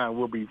 Palestine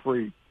will be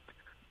free.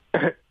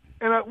 And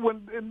there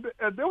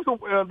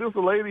was a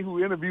lady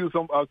who interviewed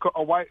a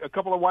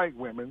couple of white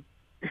women,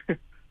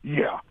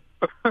 yeah,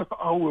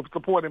 who were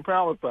supporting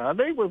Palestine.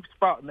 They were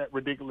spouting that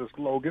ridiculous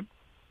slogan,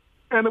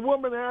 and the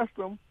woman asked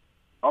them,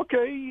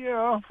 "Okay,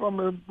 yeah, from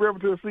the river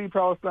to the sea,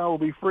 Palestine will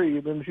be free."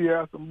 And then she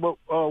asked them, "But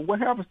what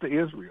happens to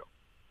Israel?"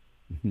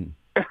 Mm-hmm.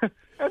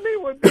 And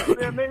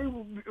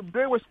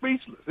they were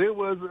speechless. It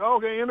was,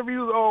 okay,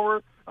 interview's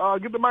over.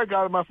 Get the mic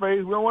out of my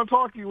face. We don't want to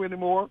talk to you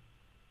anymore.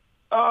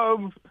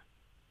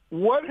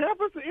 What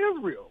happens to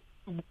Israel?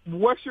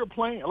 What's your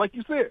plan? Like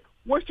you said,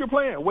 what's your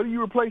plan? What do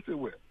you replace it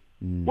with?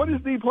 Mm-hmm. What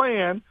is the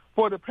plan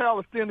for the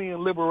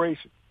Palestinian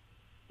liberation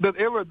that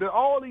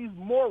all these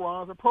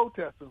morons are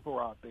protesting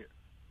for out there?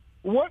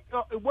 What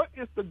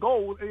is the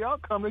goal, the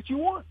outcome that you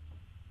want?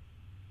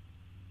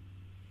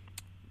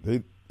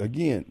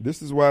 Again,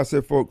 this is why I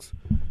said, folks,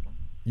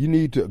 you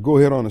need to go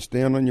ahead on and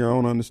stand on your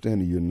own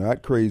understanding. You're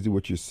not crazy.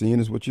 What you're seeing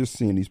is what you're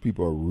seeing. These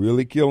people are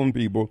really killing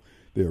people.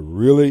 They're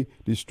really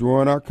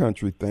destroying our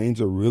country.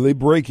 Things are really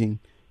breaking.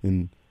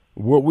 And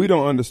what we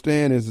don't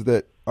understand is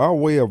that our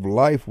way of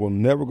life will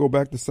never go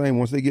back the same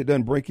once they get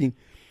done breaking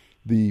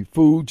the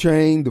food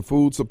chain, the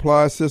food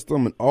supply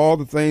system, and all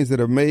the things that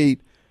have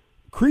made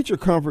creature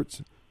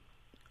comforts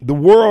the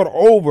world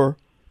over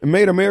and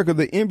made America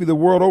the envy of the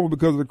world over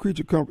because of the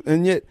creature comfort.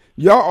 And yet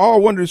y'all all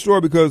want to destroy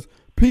because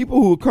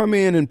people who come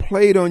in and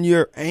played on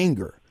your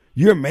anger.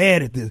 You're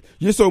mad at this.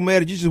 You're so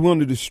mad that you just want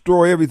to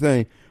destroy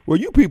everything. Well,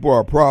 you people are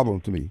a problem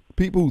to me.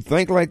 People who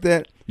think like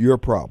that, you're a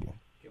problem.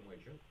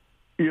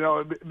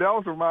 That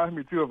also reminds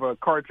me, too, of a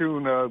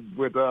cartoon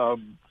with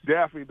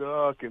Daffy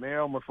Duck and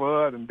Elmer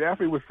Fudd. And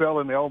Daffy was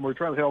selling Elmer,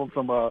 trying to sell him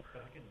some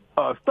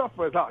stuff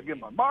for his house,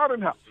 getting a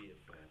modern house.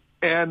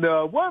 And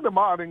one of the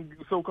modern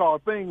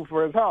so-called things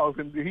for his house,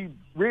 and he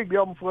rigged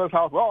Elmer Fudd's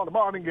house with all the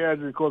modern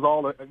gadgets, because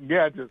all the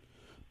gadgets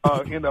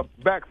end up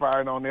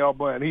backfiring on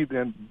Elmer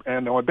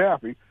and on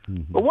Daffy.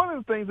 Mm-hmm. But one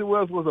of the things it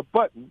was a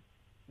button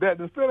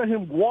that instead of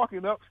him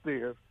walking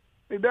upstairs,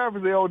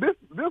 Daffy said,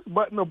 this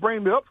button will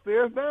bring the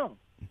upstairs down.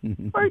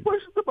 So he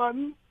pushes the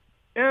button,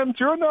 and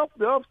sure enough,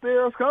 the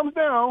upstairs comes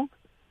down,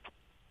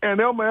 and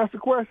Elmer asks the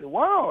question,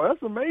 "Wow,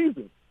 that's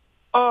amazing.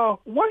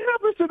 What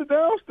happens to the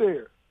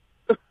downstairs?"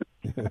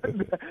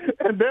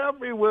 And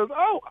Daffy was,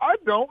 I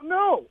don't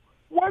know.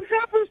 What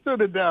happens to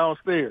the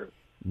downstairs?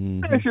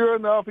 Mm-hmm. And sure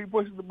enough, he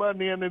pushes the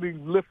button in and he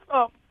lifts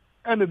up,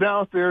 and the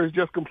downstairs is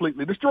just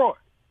completely destroyed.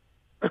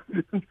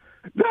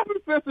 That's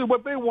essentially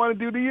what they want to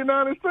do to the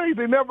United States.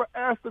 They never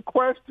ask the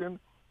question,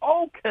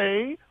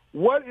 okay,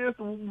 what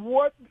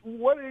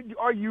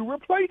are you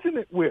replacing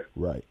it with?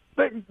 Right.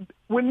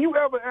 When you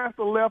ever ask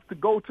the left to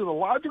go to the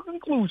logical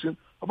conclusion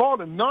of all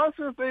the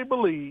nonsense they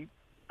believe,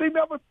 they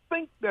never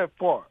think that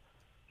far.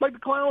 Like the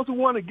clowns who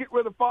want to get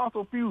rid of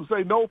fossil fuels,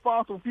 say no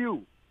fossil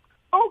fuel.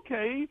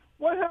 Okay,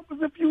 what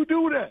happens if you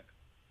do that?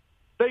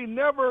 They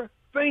never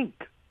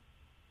think.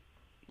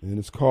 And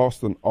it's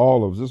costing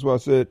all of us. This is why I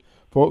said,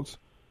 folks,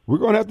 we're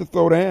going to have to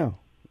throw down.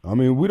 I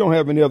mean, we don't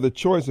have any other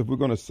choice if we're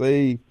going to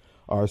save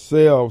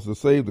ourselves, to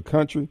save the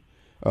country.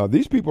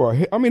 These people are,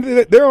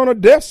 they're on a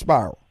death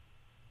spiral,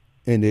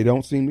 and they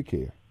don't seem to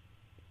care.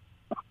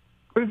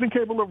 But it's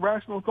incapable of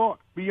rational thought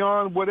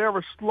beyond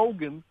whatever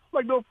slogan,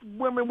 like those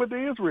women with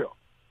the Israel.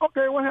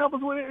 Okay, what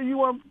happens when you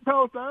want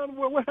Palestine?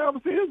 What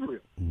happens to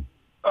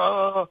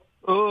Israel?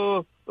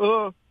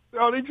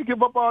 They just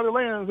give up all their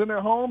lands and their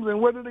homes, and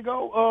where did they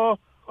go?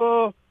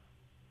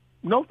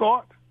 No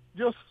thought,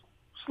 just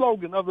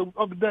slogan of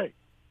the day.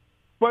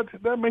 But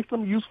that makes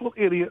them useful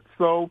idiots.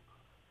 So,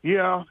 you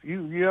all,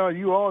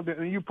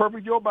 you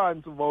perfect Joe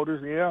Biden some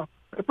voters. Yeah,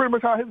 that's pretty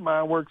much how his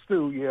mind works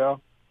too. Yeah.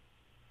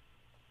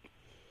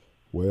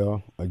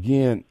 Well,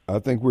 again, I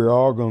think we're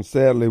going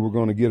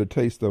to get a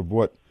taste of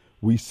what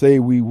we say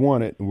we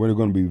wanted, and we're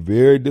going to be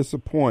very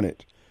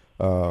disappointed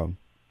when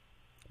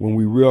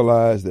we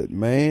realize that,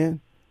 man,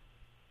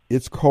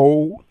 it's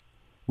cold.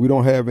 We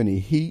don't have any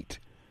heat,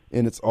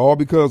 and it's all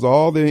because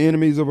all the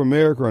enemies of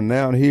America are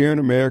now here in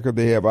America.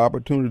 They have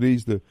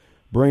opportunities to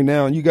bring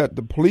down. You got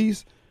the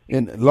police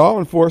and law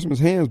enforcement's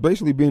hands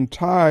basically being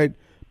tied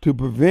to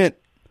prevent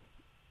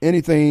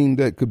anything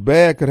that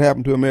bad could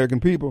happen to American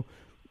people.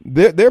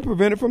 They're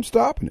prevented from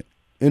stopping it.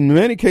 In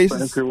many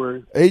cases,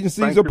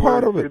 agencies are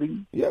part of it.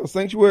 Yeah,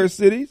 sanctuary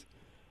cities.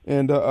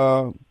 And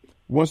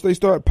once they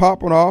start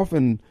popping off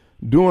and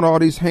doing all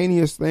these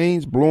heinous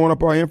things, blowing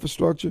up our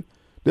infrastructure,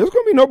 there's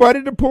going to be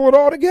nobody to pull it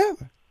all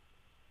together.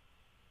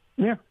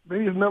 Yeah,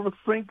 they just never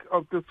think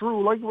of the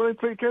through. Like when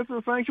they take care to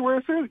the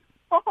sanctuary city.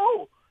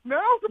 Oh,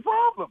 now's the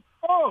problem.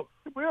 Oh,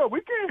 well,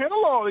 we can't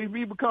handle all these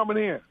people coming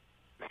in.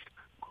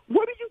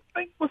 What do you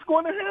think was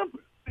going to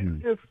happen?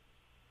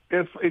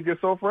 It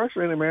gets so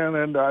frustrating, man.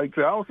 And I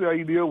don't see how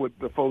you deal with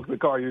the folks that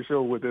call your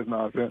show with this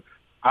nonsense.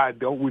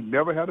 We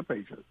never had a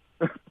patience.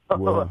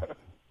 Well,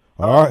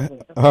 all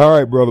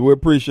right, brother. We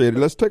appreciate it.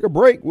 Let's take a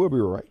break. We'll be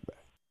right back.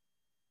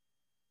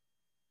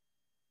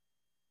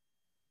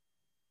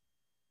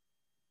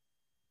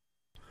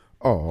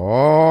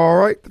 All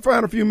right, the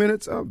final few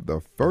minutes of the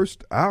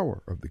first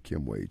hour of the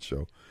Kim Wade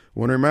Show. I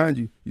want to remind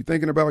you, you're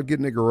thinking about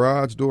getting a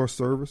garage door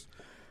service,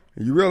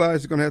 and you realize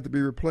it's going to have to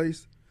be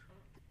replaced.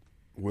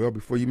 Well,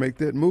 before you make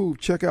that move,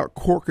 check out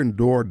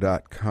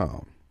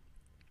corkanddoor.com.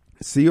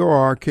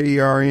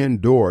 CORKERN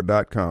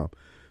door.com.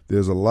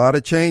 There's a lot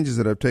of changes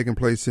that have taken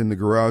place in the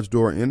garage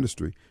door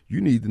industry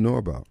you need to know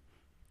about,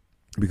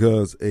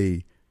 because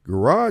a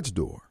garage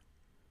door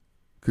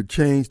could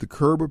change the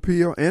curb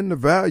appeal and the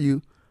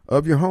value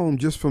of your home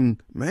just from,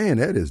 man,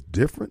 that is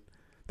different.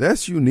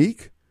 That's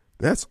unique.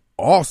 That's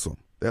awesome.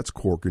 That's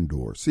Cork and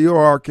Door.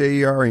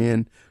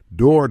 CORKERN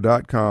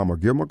door.com, or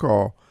give them a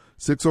call,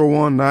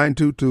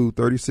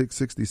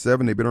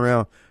 601-922-3667. They've been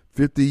around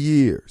 50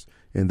 years,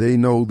 and they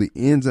know the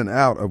ins and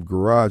out of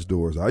garage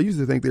doors. I used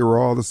to think they were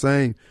all the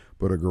same,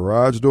 but a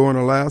garage door in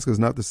Alaska is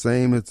not the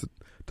same as the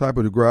type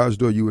of garage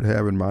door you would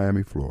have in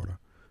Miami, Florida.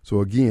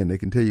 So again, they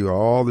can tell you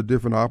all the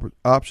different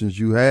options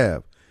you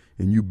have.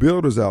 And you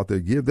builders out there,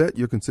 give that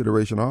your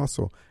consideration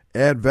also.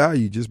 Add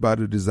value just by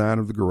the design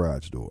of the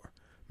garage door.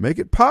 Make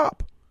it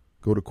pop.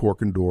 Go to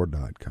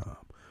corkanddoor.com.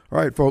 All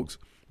right, folks,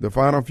 the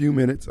final few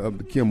minutes of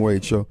the Kim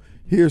Wade Show.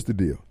 Here's the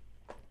deal.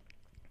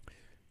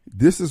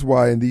 This is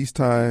why in these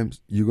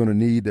times you're going to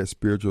need that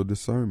spiritual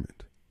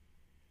discernment.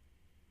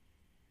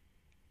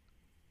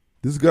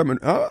 This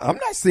government, I'm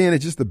not saying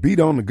it's just to beat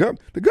on the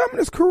government. The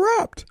government is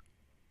corrupt.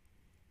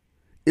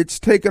 It's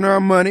taking our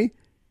money.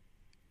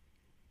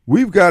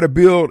 We've got to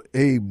build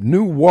a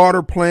new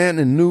water plant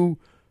and new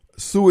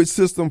sewage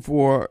system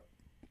for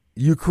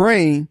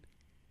Ukraine.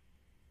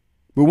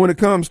 But when it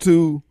comes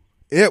to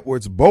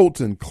Edwards,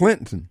 Bolton,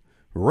 Clinton,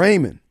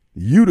 Raymond,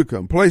 Utica,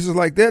 and places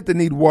like that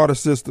need water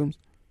systems,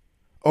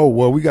 oh,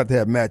 well, we got to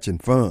have matching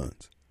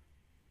funds.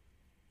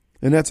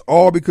 And that's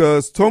all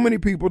because so many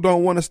people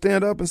don't want to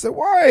stand up and say,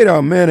 wait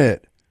a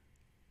minute.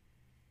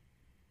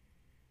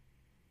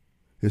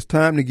 It's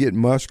time to get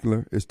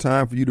muscular. It's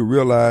time for you to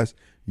realize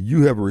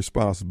you have a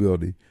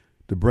responsibility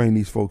to bring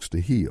these folks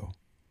to heel.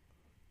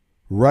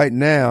 Right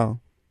now,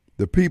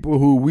 the people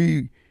who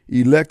we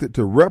elected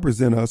to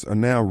represent us are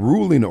now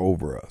ruling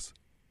over us.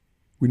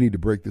 We need to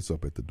break this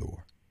up at the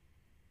door.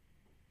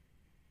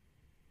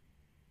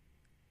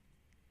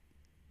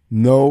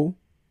 No,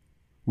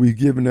 we've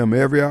given them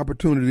every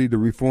opportunity to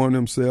reform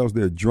themselves.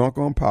 They're drunk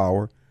on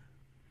power.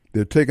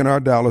 They're taking our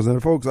dollars.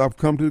 And folks, I've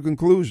come to the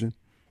conclusion,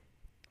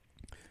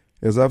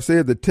 as I've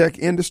said, the tech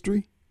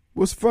industry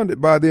was funded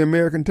by the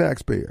American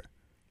taxpayer.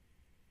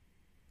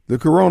 The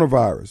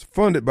coronavirus,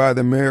 funded by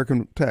the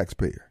American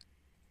taxpayer.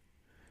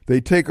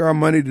 They take our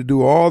money to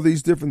do all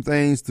these different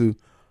things to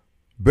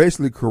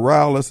basically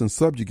corral us and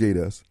subjugate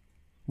us.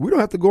 We don't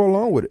have to go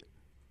along with it.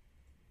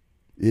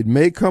 It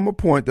may come a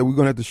point that we're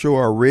going to have to show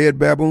our red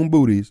baboon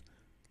booties,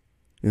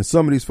 and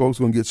some of these folks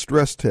are going to get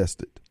stress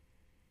tested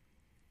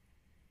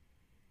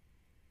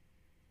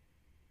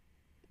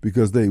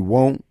because they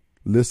won't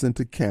listen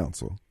to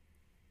counsel.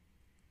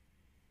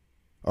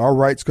 Our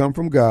rights come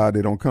from God.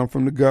 They don't come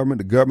from the government.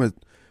 The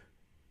government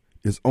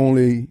is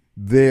only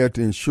there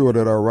to ensure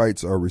that our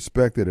rights are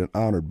respected and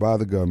honored by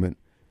the government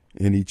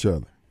and each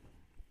other.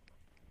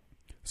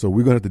 So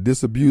we're going to have to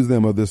disabuse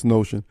them of this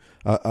notion.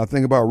 I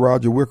think about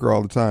Roger Wicker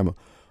all the time,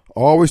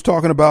 always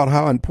talking about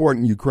how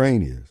important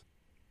Ukraine is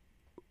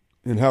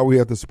and how we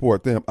have to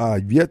support them.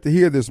 I've yet to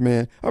hear this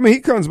man. I mean, he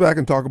comes back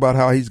and talk about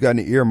how he's gotten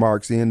the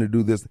earmarks in to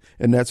do this,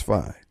 and that's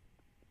fine.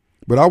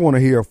 But I want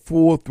to hear a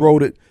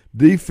full-throated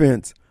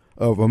defense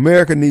of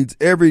America needs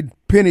every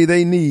penny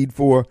they need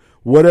for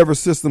whatever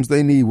systems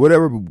they need,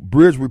 whatever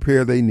bridge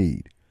repair they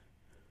need.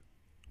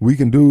 We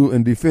can do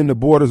and defend the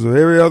borders of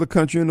every other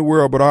country in the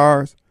world but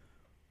ours,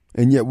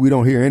 and yet we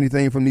don't hear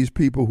anything from these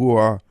people who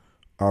are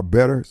our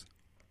betters.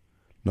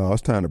 No,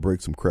 it's time to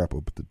break some crap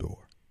up at the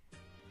door.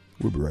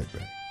 We'll be right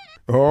back.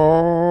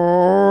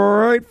 All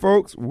right,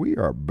 folks, we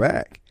are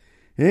back,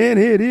 and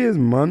it is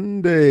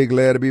Monday.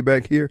 Glad to be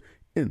back here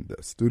in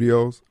the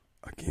studios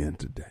again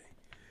today.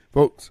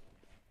 Folks,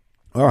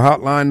 our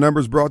hotline number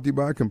is brought to you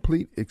by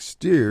Complete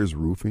Exteriors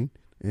Roofing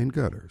and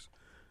Gutters.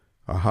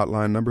 Our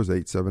hotline number is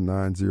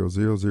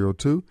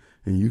 879-0002,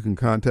 and you can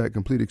contact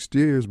Complete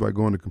Exteriors by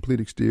going to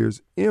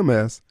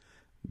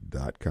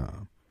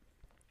CompleteExteriorsMS.com.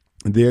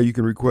 And there you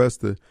can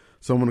request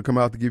someone to come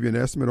out to give you an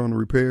estimate on the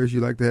repairs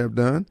you'd like to have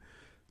done,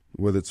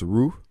 whether it's a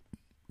roof,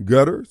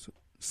 gutters,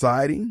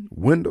 siding,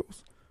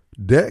 windows,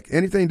 deck,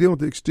 anything dealing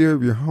with the exterior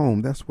of your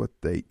home. That's what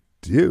they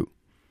do.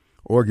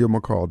 or give them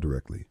a call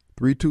directly.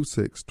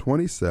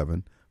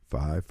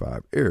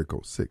 326-2755, area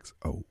code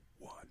 601.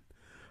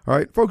 All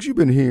right, folks, you've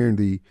been hearing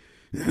the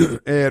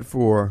ad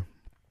for,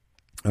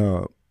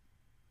 what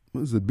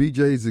is it,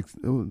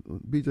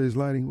 BJ's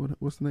Lighting?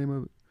 What's the name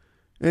of it?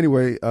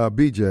 Anyway,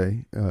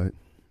 BJ,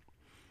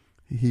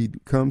 he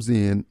comes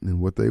in, and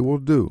what they will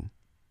do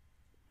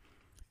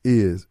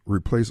is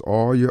replace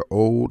all your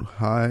old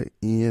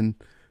high-end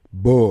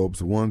bulbs,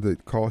 the ones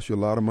that cost you a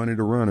lot of money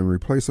to run, and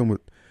replace them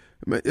with,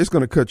 it's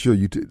going to cut your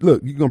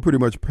look, you're going to pretty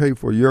much pay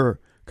for your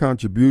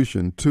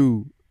contribution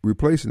to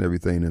replacing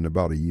everything in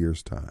about a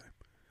year's time.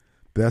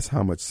 That's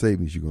how much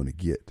savings you're going to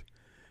get.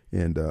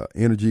 And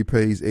Energy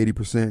pays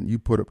 80%, you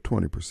put up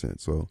 20%.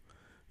 So,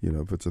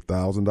 if it's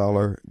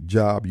 $1,000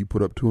 job, you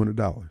put up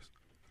 $200.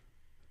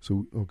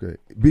 So, okay,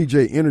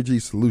 BJ Energy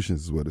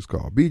Solutions is what it's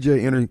called.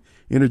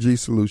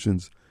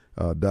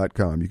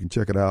 BJEnergySolutions.com. You can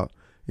check it out.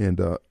 And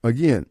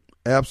again,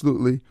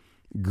 absolutely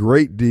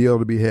great deal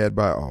to be had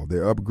by all.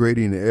 They're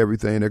upgrading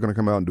everything. They're going to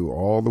come out and do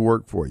all the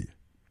work for you.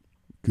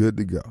 Good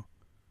to go.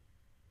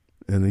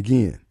 And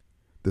again,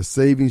 the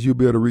savings you'll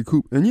be able to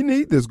recoup. And you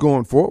need this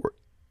going forward.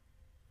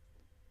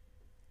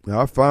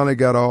 Now, I finally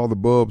got all the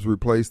bulbs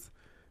replaced,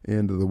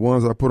 and the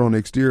ones I put on the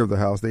exterior of the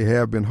house, they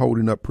have been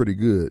holding up pretty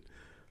good.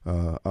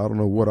 I don't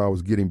know what I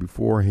was getting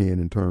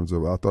beforehand in terms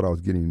of, I thought I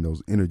was getting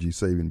those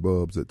energy-saving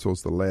bulbs that's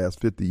supposed to last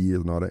 50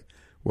 years and all that.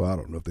 Well, I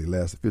don't know if they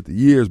lasted 50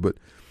 years, but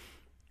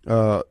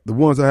the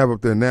ones I have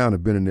up there now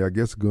have been in there, I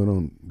guess, going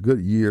on a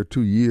good year,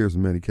 2 years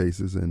in many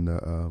cases, and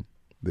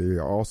they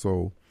are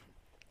also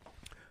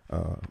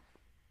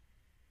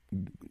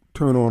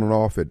turn on and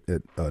off at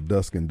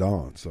dusk and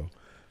dawn. So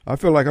I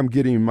feel like I'm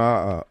getting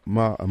my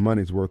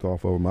money's worth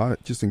off of them. I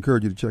just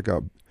encourage you to check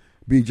out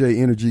BJ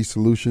Energy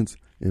Solutions,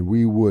 and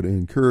we would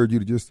encourage you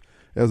to just,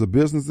 as a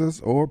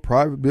business or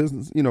private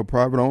business,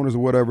 private owners or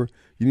whatever,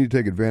 you need to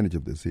take advantage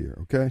of this here,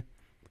 okay?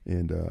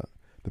 And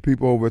the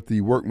people over at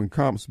the Workman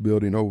Comps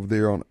building over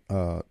there on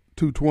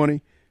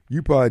 220,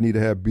 you probably need to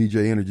have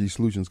BJ Energy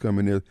Solutions come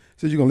in there.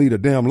 Says you're going to leave the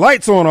damn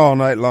lights on all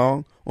night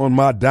long on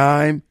my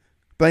dime.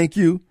 Thank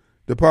you,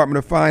 Department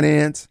of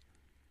Finance.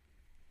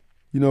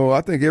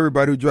 I think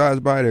everybody who drives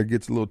by there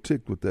gets a little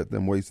ticked with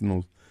them wasting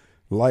those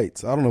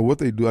lights. I don't know what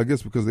they do. I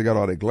guess because they got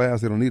all that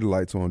glass, they don't need the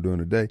lights on during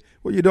the day.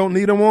 Well, you don't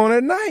need them on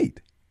at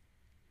night.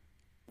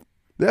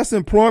 That's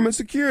employment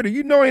security.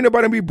 Ain't nobody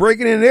gonna be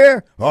breaking in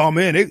there. Oh,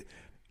 man,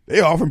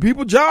 they offering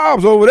people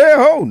jobs over there.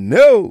 Oh,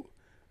 no.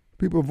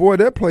 People avoid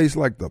that place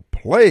like the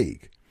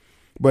plague.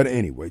 But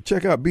anyway,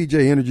 check out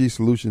BJ Energy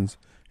Solutions,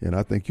 and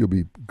I think you'll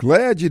be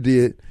glad you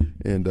did.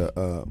 And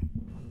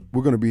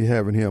we're going to be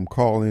having him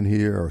call in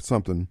here or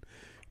something,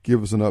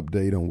 give us an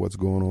update on what's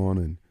going on.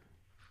 And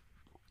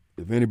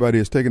if anybody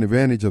is taking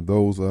advantage of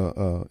those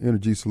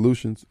energy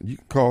solutions, you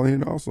can call in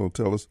and also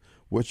tell us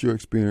what your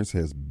experience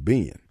has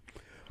been.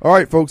 All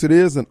right, folks, it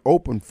is an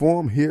open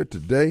forum here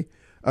today.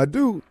 I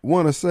do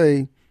want to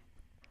say,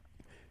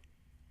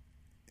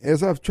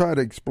 as I've tried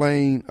to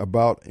explain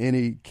about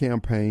any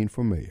campaign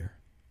for mayor,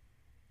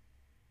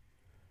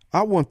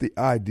 I want the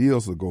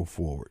ideals to go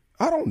forward.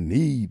 I don't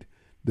need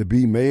to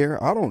be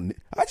mayor. I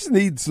just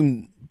need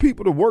some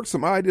people to work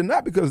some ideas,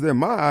 not because they're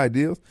my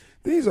ideals.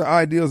 These are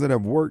ideals that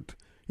have worked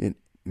in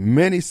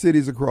many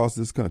cities across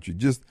this country.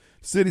 Just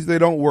cities they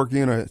don't work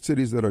in are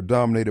cities that are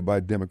dominated by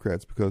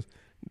Democrats because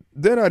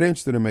they're not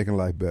interested in making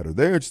life better.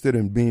 They're interested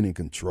in being in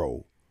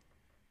control.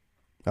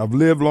 I've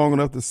lived long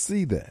enough to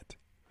see that.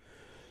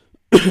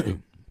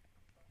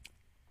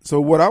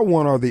 So what I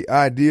want are the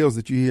ideals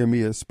that you hear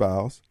me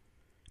espouse.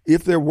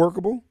 If they're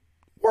workable,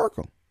 work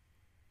them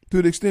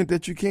to the extent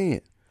that you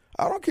can.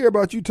 I don't care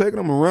about you taking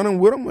them and running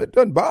with them. It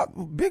doesn't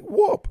bother. Big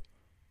whoop.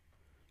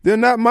 They're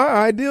not my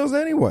ideals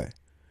anyway.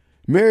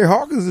 Mary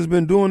Hawkins has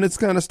been doing this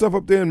kind of stuff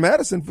up there in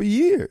Madison for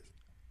years.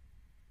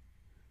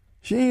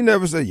 She ain't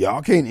never said,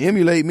 y'all can't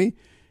emulate me.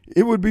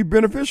 It would be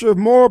beneficial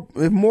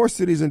if more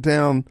cities in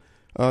town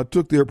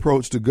took the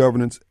approach to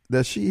governance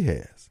that she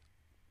has.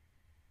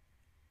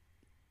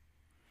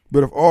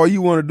 But if all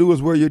you want to do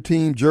is wear your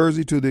team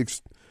jersey to the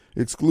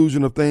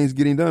exclusion of things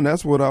getting done,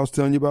 that's what I was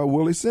telling you about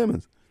Willie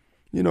Simmons.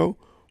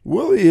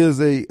 Willie is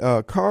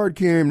a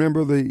card-carrying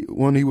member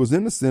when he was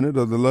in the Senate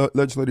of the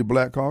Legislative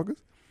Black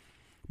Caucus,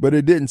 but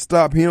it didn't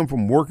stop him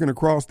from working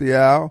across the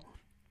aisle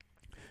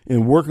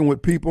and working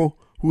with people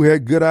who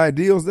had good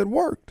ideals that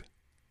worked.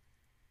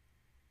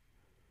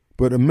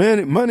 But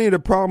many of the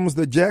problems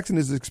that Jackson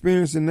is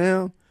experiencing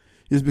now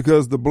is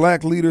because the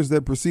black leaders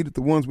that preceded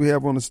the ones we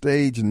have on the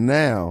stage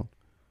now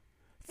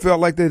felt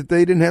like that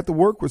they didn't have to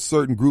work with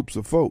certain groups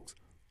of folks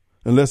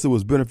unless it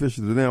was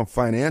beneficial to them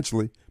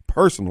financially,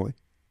 personally.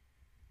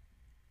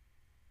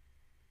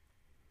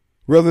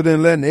 Rather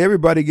than letting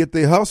everybody get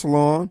their hustle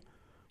on,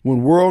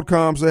 when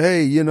WorldCom say,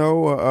 hey,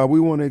 we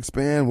want to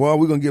expand, well,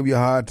 we're going to give you a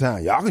hard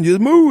time. Y'all can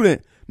just move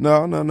it.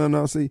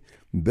 No. See,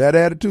 that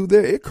attitude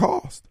there, it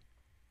costs.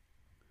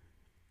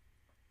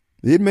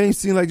 It may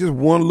seem like just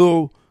one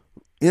little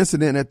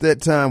incident at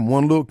that time,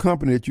 one little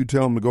company that you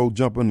tell them to go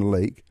jump in the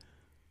lake.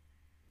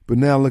 But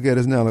now look at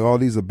us now. Like all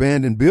these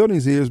abandoned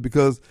buildings here is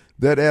because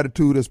that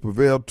attitude has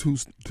prevailed too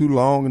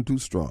long and too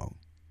strong.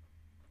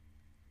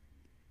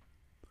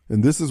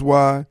 And this is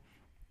why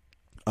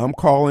I'm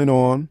calling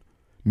on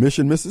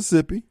Mission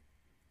Mississippi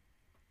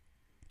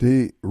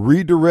to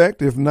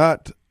redirect, if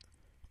not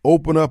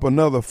open up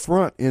another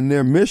front in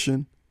their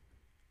mission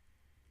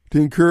to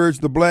encourage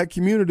the black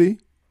community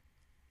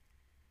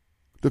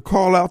to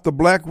call out the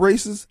black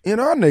races in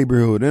our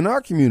neighborhood, in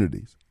our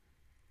communities.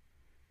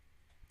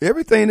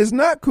 Everything is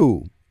not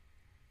cool.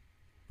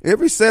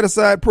 Every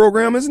set-aside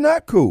program is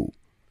not cool.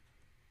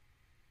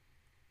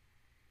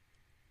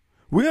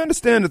 We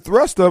understand the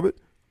thrust of it,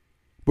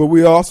 but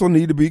we also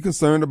need to be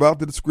concerned about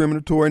the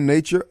discriminatory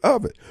nature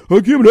of it.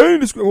 Okay, but they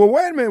ain't discriminatory. Well,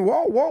 wait a minute.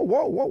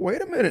 Whoa.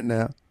 Wait a minute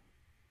now.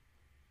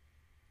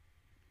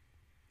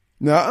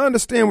 Now, I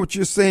understand what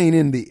you're saying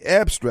in the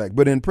abstract,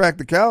 but in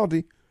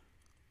practicality,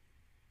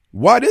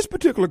 why this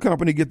particular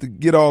company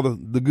get all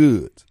the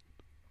goods?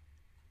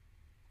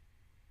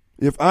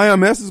 If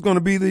IMS is going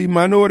to be the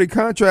minority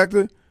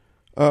contractor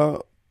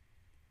on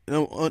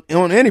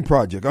any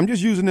project, I'm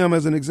just using them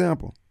as an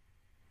example,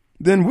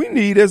 then we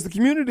need, as the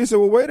community, to say,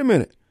 well, wait a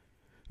minute.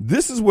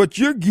 This is what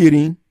you're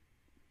getting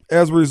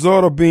as a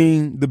result of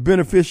being the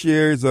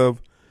beneficiaries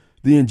of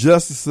the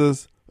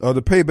injustices or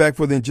the payback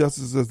for the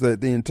injustices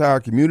that the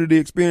entire community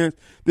experienced.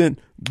 Then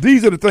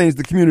these are the things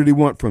the community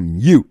want from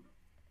you.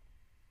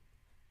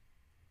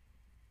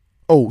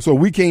 Oh, so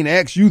we can't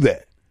ask you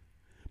that.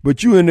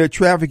 But you in there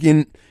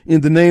trafficking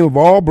in the name of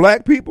all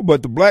black people,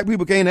 but the black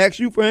people can't ask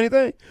you for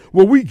anything?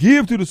 Well, we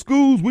give to the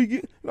schools, we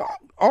give.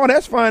 Oh,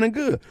 that's fine and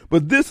good.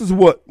 But this is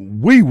what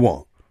we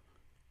want.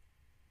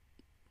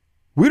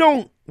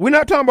 We're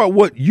not talking about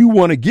what you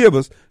want to give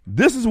us.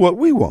 This is what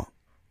we want.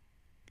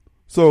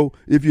 So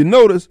if you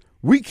notice,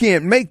 we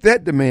can't make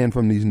that demand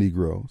from these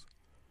Negroes.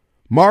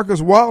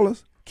 Marcus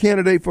Wallace,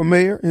 candidate for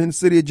mayor in the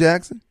city of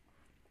Jackson,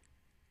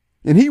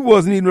 and he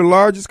wasn't even the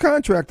largest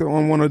contractor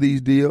on one of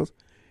these deals.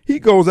 He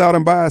goes out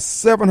and buys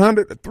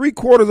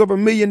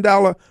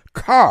 $750,000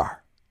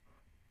 car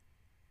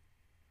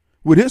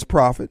with his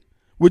profit,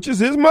 which is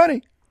his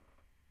money.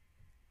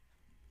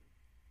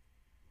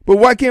 But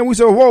why can't we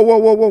say,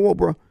 whoa,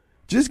 bro?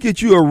 Just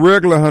get you a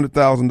regular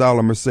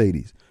 $100,000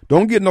 Mercedes.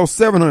 Don't get no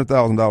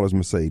 $700,000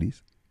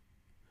 Mercedes.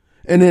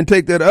 And then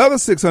take that other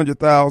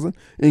 $600,000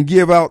 and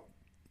give out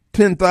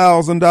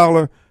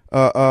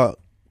 $10,000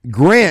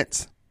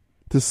 grants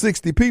to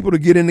 60 people to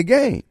get in the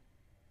game.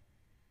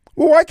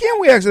 Well, why can't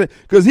we actually?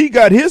 Because he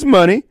got his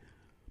money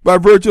by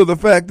virtue of the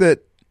fact that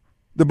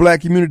the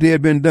black community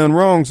had been done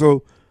wrong,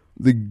 so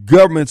the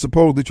government's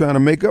supposedly trying to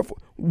make up for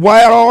it.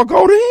 Why it all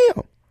go to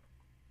him?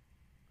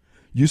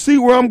 You see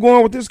where I'm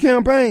going with this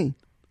campaign?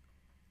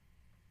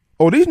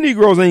 Oh, these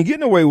Negroes ain't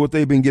getting away with what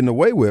they've been getting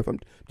away with. I'm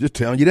just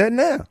telling you that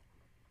now.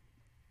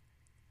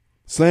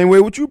 Same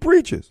way with you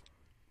preachers.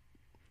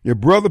 Your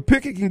brother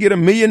Pickett can get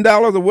 $1 million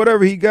or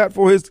whatever he got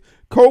for his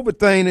COVID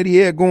thing that he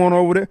had going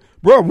over there.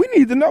 Bro, we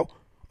need to know,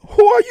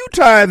 who are you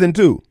tithing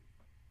to?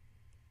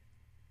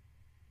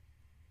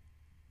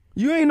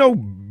 You ain't no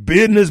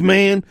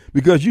businessman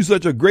because you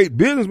such a great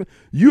businessman.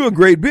 You a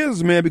great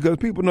businessman because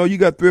people know you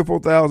got 3,000 or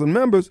 4,000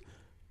 members,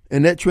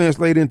 and that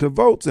translates into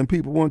votes, and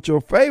people want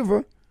your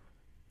favor.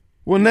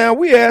 Well, now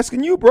we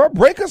asking you, bro,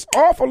 break us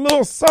off a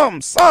little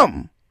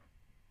something.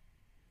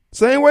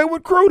 Same way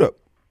with Crudup.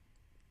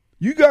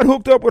 You got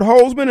hooked up with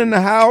Holzman and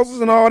the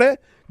houses and all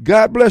that.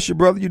 God bless you,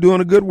 brother. You're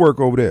doing a good work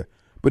over there.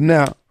 But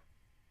now,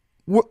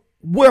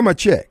 where my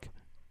check?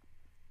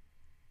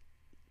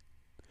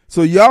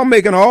 So y'all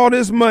making all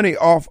this money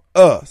off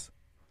us,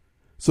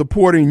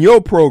 supporting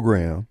your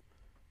program,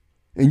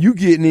 and you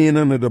getting in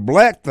under the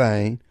black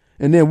thing,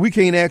 and then we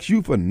can't ask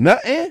you for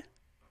nothing?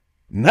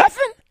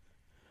 Nothing?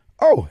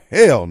 Oh,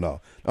 hell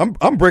no.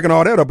 I'm breaking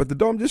all that up at the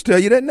door. I'm just tell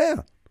you that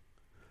now.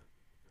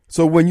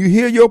 So when you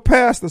hear your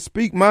pastor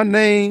speak my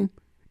name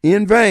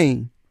in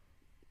vain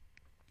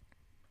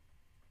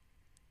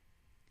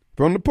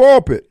from the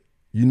pulpit,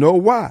 you know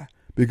why.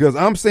 Because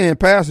I'm saying,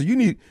 Pastor, you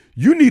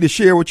need to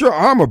share with your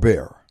armor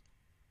bearer.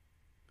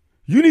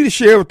 You need to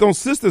share with those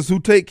sisters who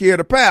take care of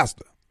the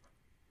pastor.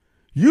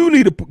 You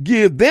need to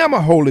give them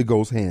a Holy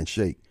Ghost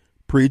handshake,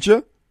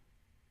 preacher.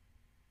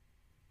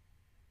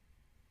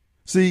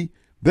 See,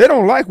 they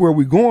don't like where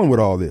we're going with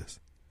all this.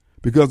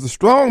 Because the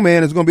strong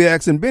man is going to be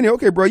asking Benny,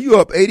 okay, bro, you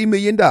up $80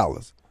 million.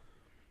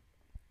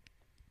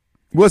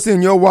 What's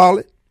in your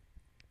wallet?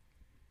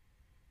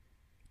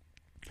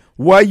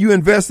 Why you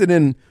invested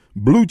in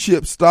blue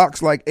chip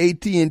stocks like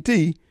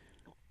AT&T,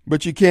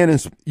 but you can't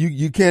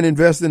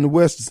invest in the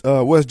West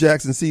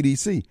Jackson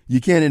CDC.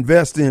 You can't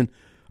invest in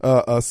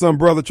some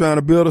brother trying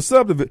to build a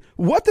subdivision.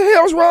 What the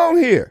hell's wrong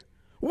here?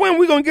 When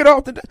we gonna get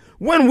off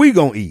when we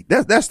gonna eat?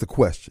 That's the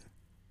question.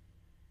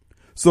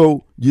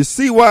 So you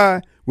see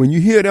why when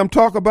you hear them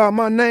talk about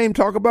my name,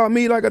 talk about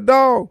me like a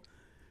dog,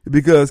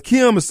 because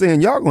Kim is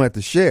saying y'all gonna have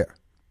to share.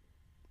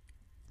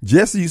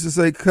 Jesse used to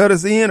say, cut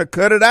us in or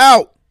cut it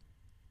out.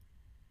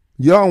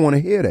 Y'all want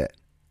to hear that.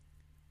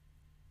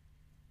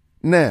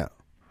 Now,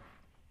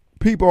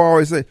 people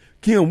always say,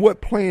 Kim,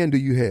 what plan do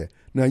you have?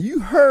 Now,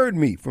 you heard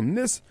me from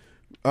this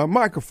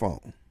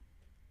microphone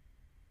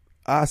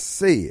I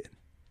said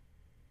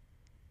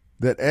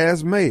that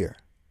as mayor,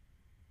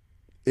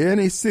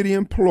 any city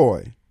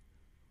employee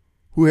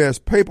who has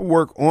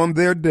paperwork on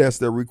their desk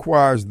that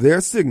requires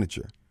their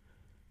signature,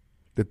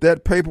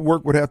 that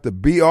paperwork would have to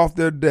be off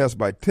their desk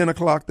by 10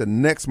 o'clock the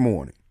next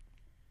morning.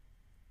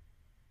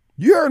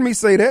 You heard me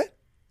say that.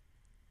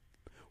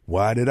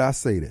 Why did I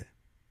say that?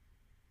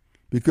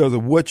 Because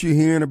of what you're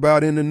hearing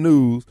about in the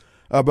news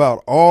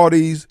about all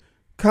these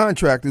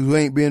contractors who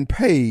ain't being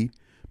paid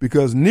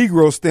because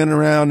Negroes standing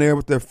around there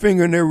with their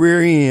finger in their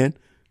rear end,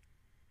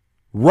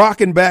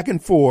 rocking back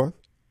and forth,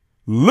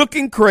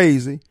 looking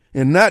crazy,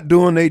 and not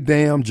doing their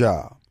damn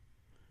job.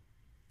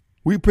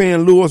 We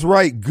paying Lewis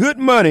Wright good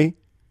money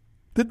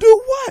to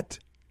do what?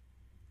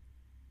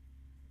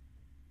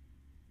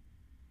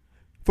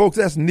 Folks,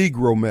 that's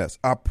Negro mess.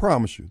 I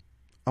promise you.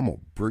 I'm going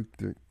to break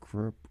that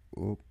crap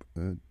up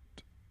and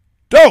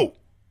dope.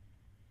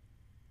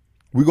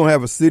 We're going to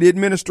have a city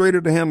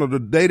administrator to handle the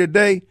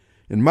day-to-day,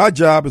 and my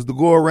job is to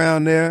go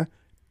around there,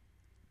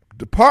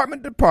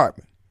 department,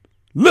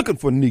 looking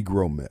for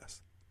Negro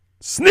mess,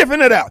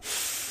 sniffing it out.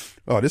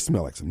 Oh, this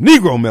smells like some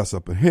Negro mess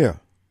up in here.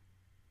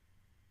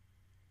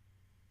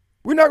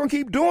 We're not going to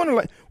keep doing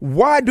it.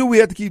 Why do we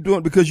have to keep doing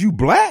it? Because you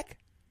black?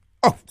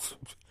 Oh,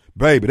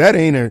 baby, that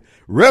ain't a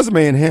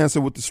resume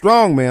enhancer with the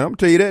strong man. I'm going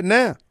to tell you that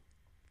now.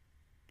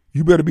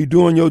 You better be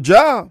doing your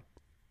job.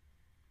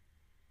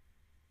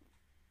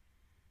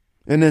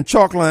 And then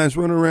Chalk Lines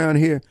running around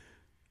here.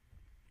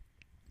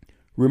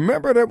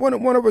 Remember that one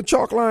of the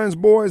Chalk Lines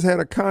boys had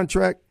a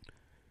contract.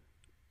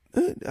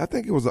 I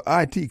think it was an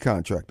IT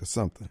contract or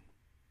something.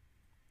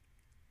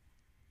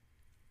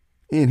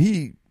 And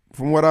he,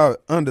 from what I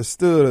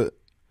understood,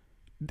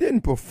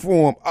 didn't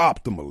perform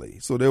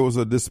optimally. So there was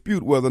a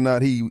dispute whether or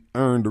not he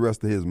earned the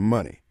rest of his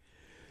money.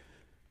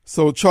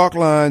 So Chalk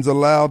Lines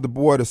allowed the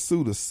boy to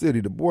sue the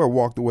city. The boy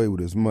walked away with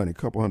his money,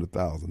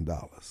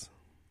 $200,000.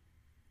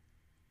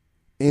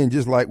 And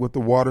just like with the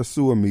water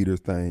sewer meter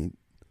thing,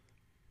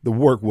 the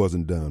work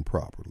wasn't done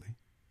properly,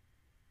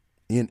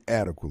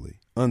 inadequately,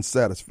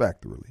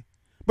 unsatisfactorily.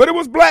 But it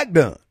was black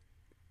done.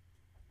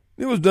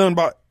 It was done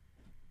by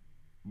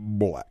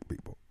black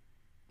people.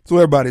 So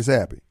everybody's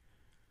happy.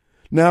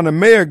 Now the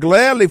mayor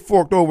gladly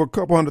forked over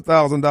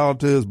 $200,000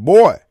 to his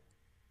boy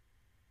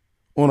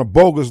on a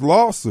bogus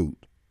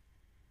lawsuit.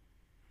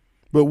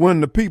 But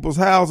when the people's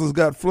houses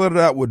got flooded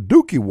out with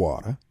dookie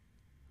water,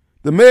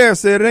 the mayor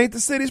said it ain't the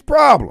city's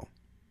problem.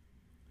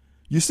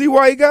 You see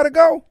why he got to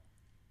go?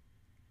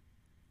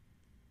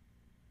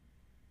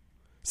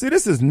 See,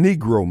 this is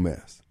Negro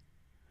mess.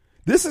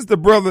 This is the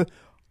brother.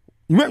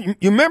 You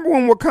remember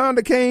when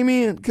Wakanda came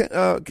in,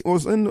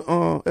 was in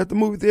at the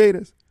movie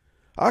theaters?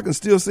 I can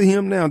still see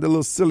him now, the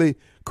little silly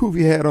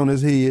kufi hat on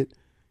his head.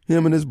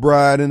 Him and his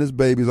bride and his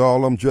babies, all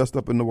of them dressed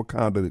up in the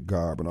Wakanda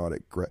garb and all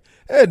that crap.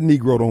 That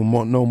Negro don't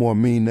want no more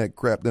mean that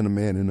crap than a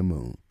man in the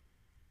moon.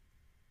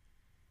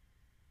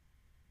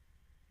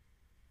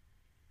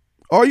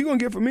 All you going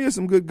to get from me is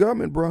some good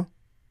government, bro.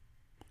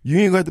 You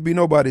ain't got to be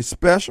nobody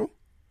special.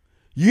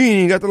 You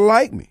ain't got to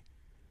like me.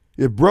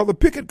 If Brother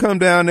Pickett come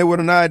down there with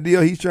an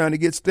idea he's trying to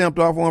get stamped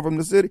off on from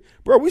the city,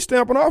 bro, we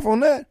stamping off on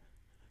that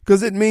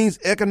because it means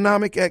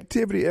economic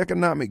activity,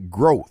 economic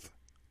growth.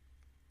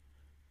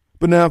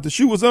 But now if the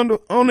shoe was on the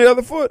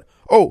other foot,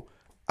 oh,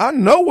 I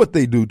know what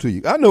they do to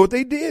you. I know what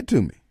they did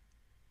to me.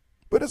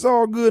 But it's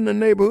all good in the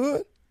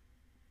neighborhood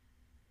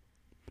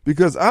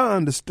because I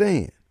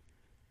understand.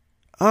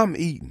 I'm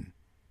eating.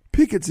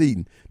 Pickett's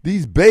eating.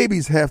 These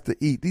babies have to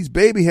eat. These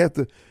babies have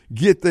to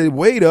get their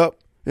weight up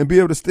and be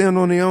able to stand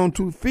on their own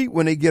 2 feet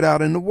when they get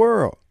out in the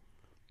world.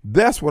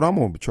 That's what I'm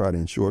going to try to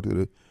ensure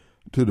to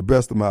the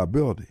best of my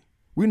ability.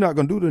 We're not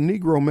going to do the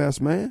Negro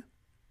mess, man.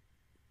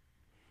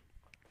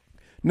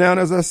 Now,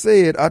 as I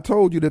said, I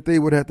told you that they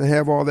would have to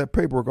have all that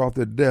paperwork off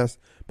their desk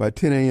by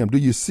 10 a.m. Do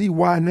you see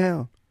why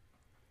now?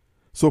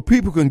 So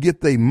people can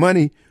get their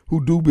money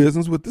who do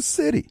business with the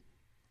city.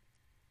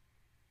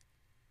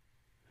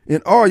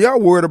 And all y'all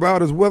worried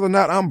about is whether or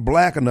not I'm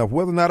black enough,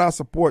 whether or not I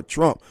support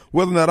Trump,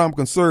 whether or not I'm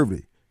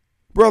conservative.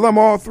 Brother, I'm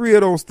all three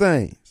of those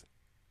things.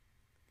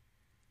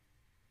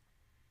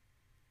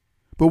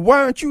 But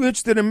why aren't you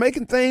interested in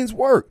making things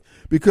work?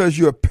 Because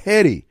you're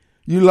petty.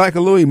 You're like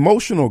a little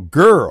emotional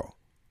girl.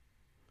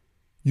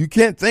 You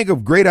can't think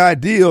of great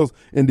ideals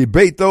and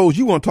debate those.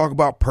 You want to talk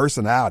about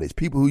personalities,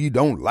 people who you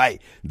don't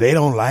like. They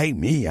don't like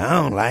me.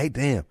 I don't like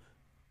them.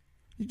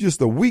 You're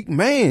just a weak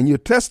man. Your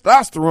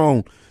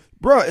testosterone,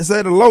 bro, is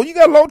at a low. You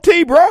got low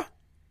T, bro.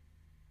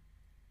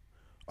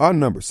 Our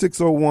number,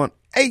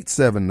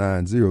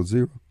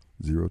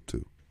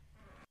 601-879-0002.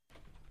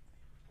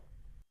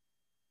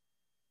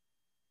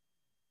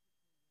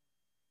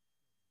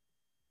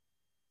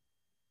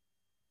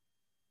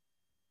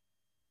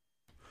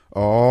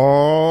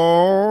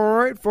 All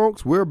right,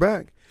 folks, we're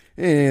back.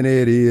 And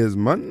it is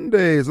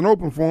Monday. It's an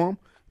open forum.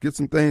 Get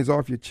some things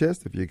off your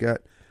chest. If you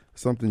got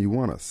something you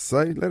want to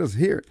say, let us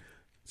hear it.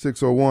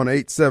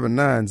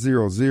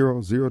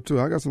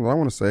 601-879-0002. I got something I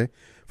want to say.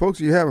 Folks,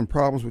 you're having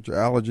problems with your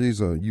allergies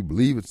or you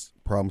believe it's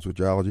problems with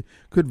your allergy.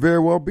 Could very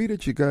well be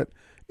that you got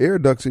air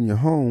ducts in your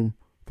home,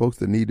 folks,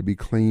 that need to be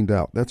cleaned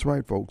out. That's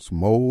right, folks.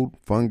 Mold,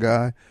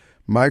 fungi,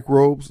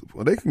 microbes,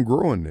 well, they can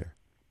grow in there.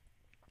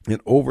 And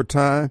over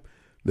time,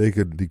 they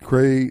could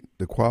degrade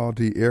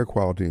the air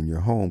quality in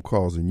your home,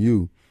 causing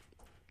you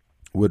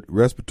with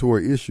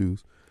respiratory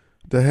issues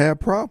to have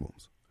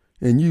problems.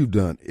 And you've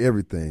done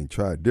everything,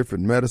 tried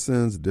different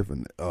medicines,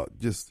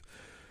 just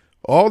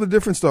all the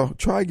different stuff.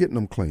 Try getting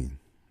them clean.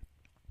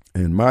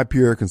 And My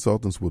Pure Air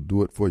Consultants will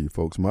do it for you,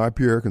 folks.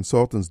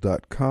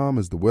 MyPureAirConsultants.com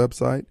is the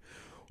website,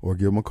 or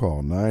give them a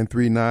call,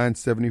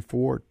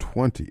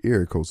 939-7420,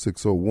 area code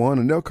 601,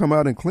 and they'll come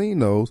out and clean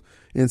those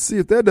and see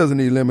if that doesn't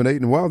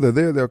eliminate. And while they're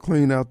there, they'll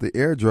clean out the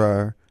air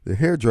dryer,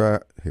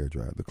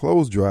 the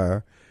clothes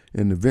dryer,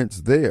 and the vents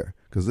there,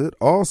 because it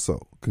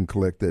also can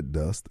collect that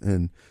dust,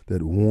 and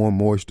that warm,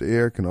 moist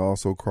air can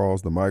also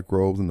cause the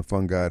microbes and the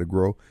fungi to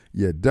grow.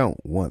 You don't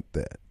want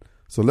that.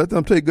 So let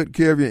them take good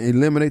care of you and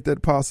eliminate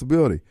that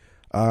possibility.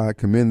 I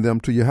commend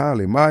them to you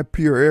highly.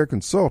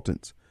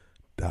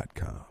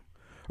 MyPureAirConsultants.com.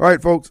 All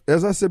right, folks,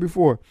 as I said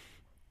before,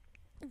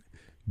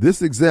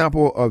 this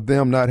example of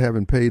them not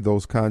having paid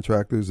those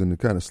contractors and it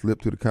kind of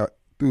slipped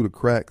through the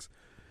cracks.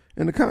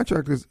 And the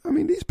contractors, I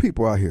mean, these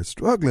people out here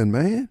struggling,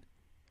 man.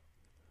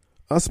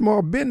 A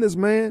small business,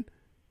 man.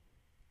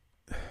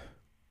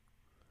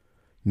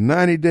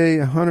 90 days,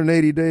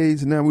 180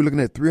 days, and now we're looking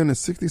at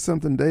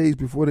 360-something days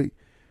before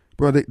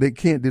they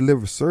can't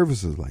deliver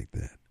services like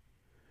that.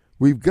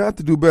 We've got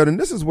to do better. And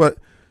this is what,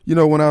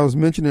 when I was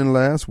mentioning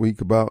last week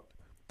about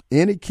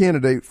any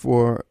candidate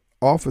for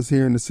office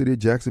here in the city of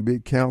Jacksonville,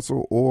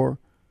 council or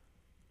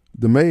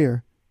the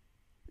mayor,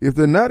 if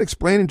they're not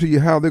explaining to you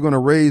how they're going to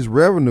raise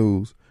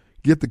revenues,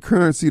 get the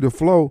currency to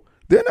flow,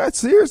 they're not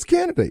serious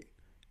candidate.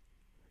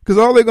 Because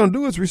all they're going to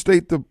do is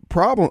restate the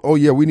problem. Oh,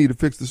 yeah, we need to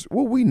fix this.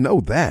 Well, we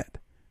know that.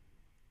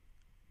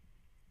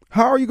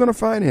 How are you going to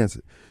finance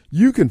it?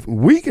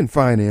 We can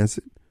finance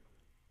it.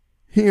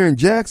 Here in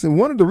Jackson,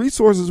 one of the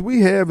resources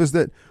we have is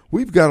that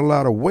we've got a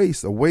lot of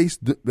waste,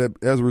 that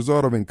as a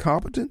result of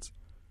incompetence,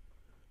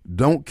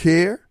 don't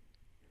care,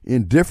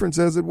 indifference,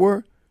 as it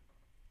were.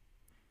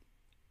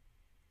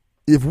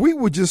 If we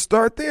would just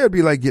start there, it'd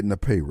be like getting a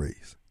pay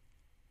raise.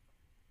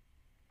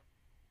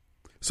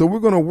 So we're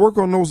going to work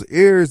on those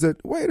areas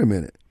that, wait a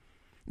minute,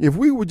 if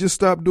we would just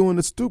stop doing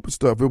the stupid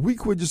stuff, if we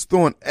quit just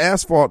throwing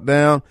asphalt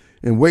down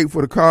and wait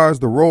for the cars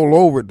to roll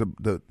over it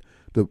to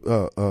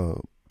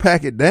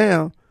pack it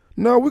down.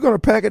 No, we're going to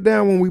pack it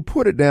down when we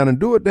put it down and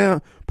do it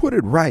down, put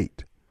it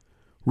right.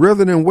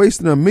 Rather than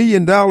wasting $1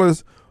 million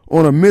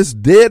on a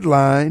missed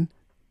deadline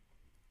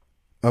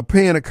of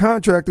paying a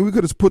contractor, we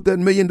could have put that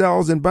 $1 million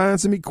in buying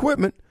some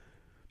equipment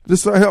to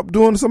start help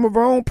doing some of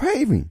our own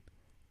paving.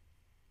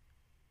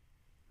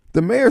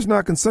 The mayor's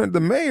not concerned. The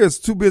mayor's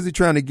too busy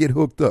trying to get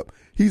hooked up.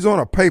 He's on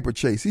a paper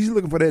chase. He's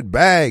looking for that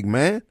bag,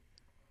 man.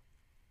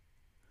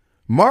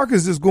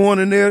 Marcus is going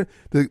in there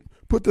to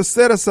put the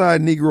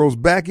set-aside Negroes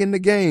back in the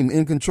game,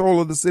 in control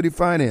of the city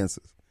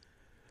finances.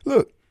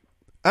 Look,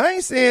 I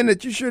ain't saying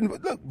that you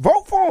shouldn't. Look,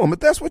 vote for them if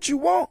that's what you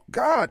want.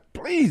 God,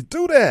 please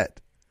do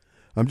that.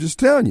 I'm just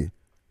telling you.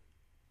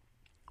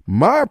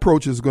 My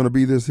approach is going to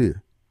be this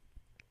here.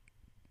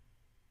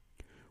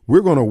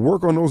 We're going to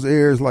work on those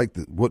areas like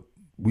what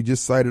we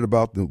just cited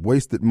about the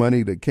wasted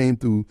money that came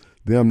through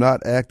them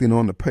not acting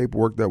on the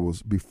paperwork that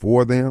was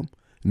before them.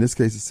 In this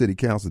case, the city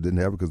council didn't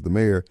have it because the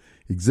mayor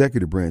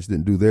executive branch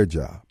didn't do their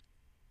job.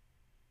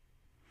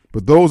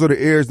 But those are the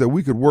areas that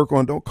we could work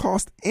on. Don't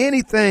cost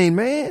anything,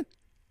 man.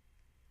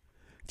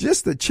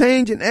 Just a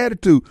change in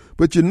attitude.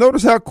 But you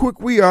notice how quick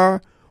we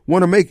want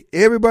to make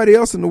everybody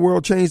else in the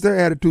world change their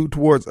attitude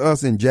towards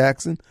us in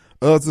Jackson,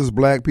 us as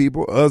black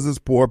people, us as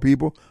poor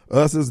people,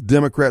 us as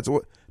Democrats.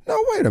 No,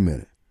 wait a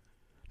minute.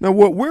 Now,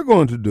 what we're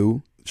going to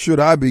do, should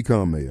I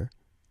become mayor,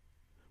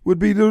 would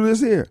be do this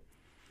here.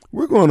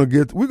 We're going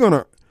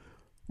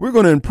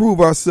to improve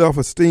our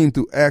self-esteem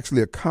through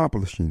actually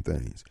accomplishing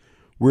things.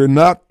 We're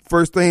not,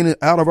 first thing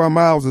out of our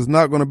mouths is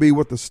not going to be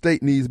what the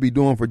state needs to be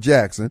doing for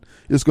Jackson.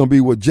 It's going to be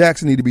what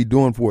Jackson needs to be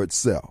doing for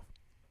itself.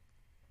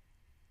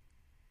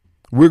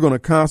 We're going to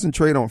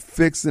concentrate on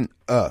fixing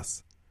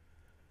us.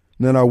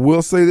 Now, I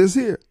will say this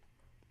here.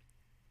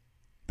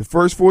 The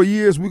first 4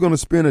 years, we're going to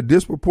spend a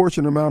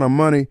disproportionate amount of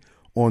money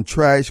on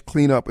trash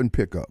cleanup and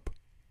pickup.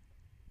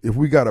 If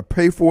we got to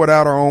pay for it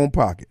out of our own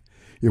pocket,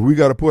 if we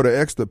got to put an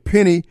extra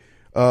penny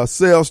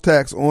sales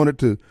tax on it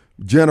to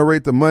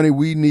generate the money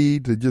we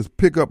need to just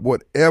pick up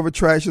whatever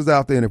trash is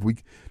out there.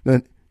 And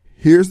then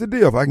here's the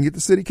deal. If I can get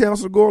the city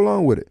council to go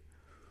along with it,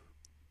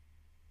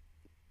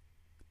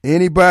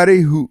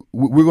 anybody who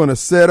we're going to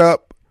set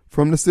up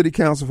from the city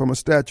council from a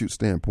statute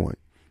standpoint,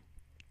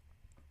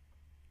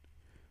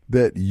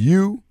 that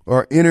you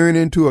are entering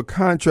into a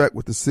contract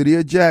with the city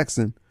of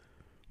Jackson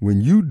when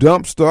you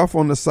dump stuff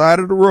on the side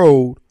of the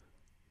road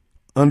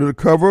under the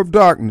cover of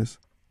darkness,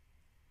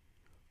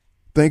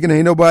 thinking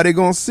ain't nobody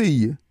going to see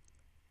you.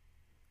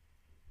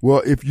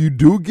 Well, if you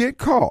do get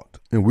caught,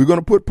 and we're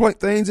going to put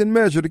things in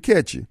measure to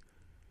catch you,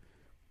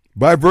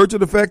 by virtue of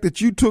the fact that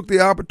you took the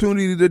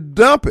opportunity to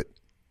dump it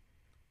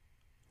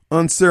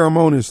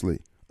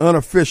unceremoniously,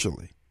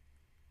 unofficially,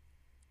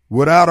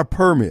 without a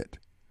permit,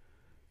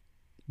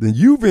 then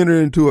you've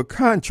entered into a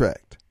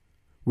contract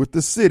with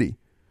the city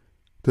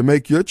to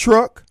make your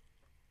truck,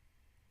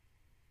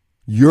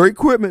 your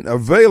equipment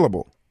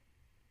available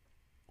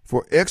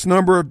for X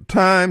number of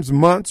times,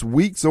 months,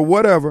 weeks, or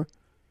whatever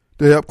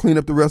to help clean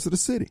up the rest of the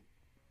city.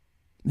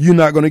 You're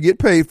not going to get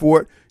paid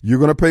for it. You're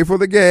going to pay for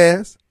the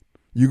gas.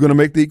 You're going to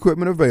make the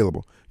equipment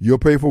available. You'll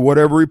pay for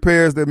whatever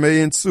repairs that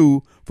may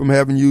ensue from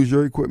having used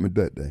your equipment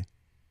that day.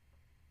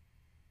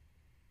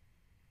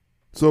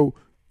 So,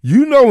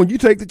 you know, when you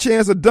take the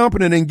chance of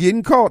dumping it and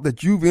getting caught,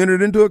 that you've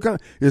entered into a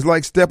contract. It's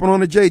like stepping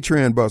on a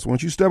J-Tran bus.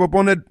 Once you step up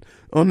on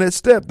that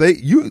step,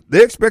 they're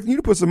expecting you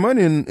to put some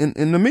money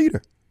in the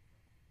meter.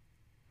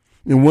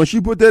 And once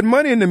you put that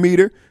money in the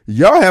meter,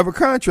 y'all have a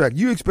contract.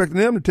 You expecting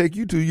them to take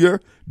you to your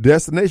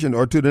destination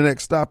or to the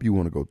next stop you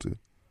want to go to.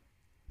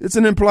 It's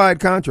an implied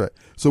contract.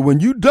 So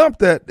when you dump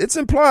that, it's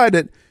implied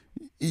that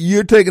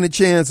you're taking a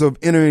chance of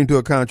entering into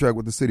a contract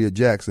with the city of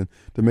Jackson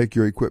to make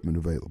your equipment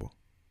available.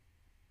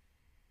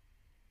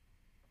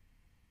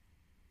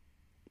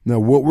 Now,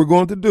 what we're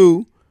going to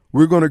do,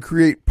 we're going to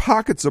create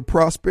pockets of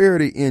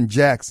prosperity in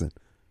Jackson.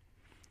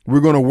 We're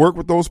going to work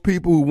with those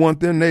people who want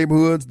their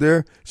neighborhoods,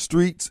 their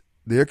streets,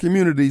 their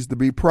communities to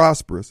be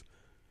prosperous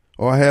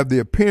or have the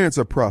appearance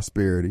of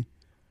prosperity,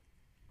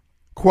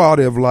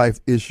 quality of life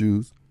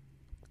issues,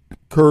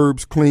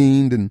 curbs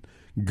cleaned and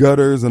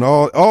gutters and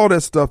all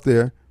that stuff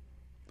there.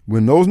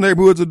 When those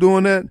neighborhoods are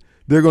doing that,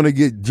 they're going to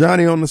get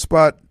Johnny on the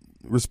spot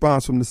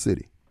response from the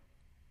city.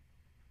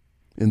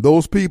 And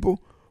those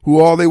people who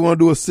all they want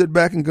to do is sit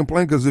back and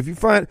complain, because if you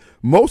find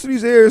most of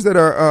these areas that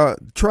are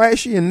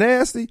trashy and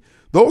nasty,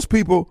 those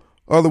people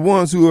are the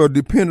ones who are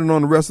dependent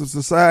on the rest of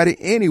society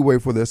anyway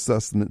for their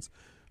sustenance,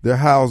 their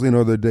housing,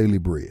 or their daily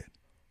bread.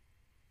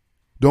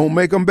 Don't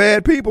make them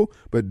bad people,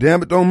 but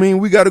damn it, don't mean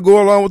we got to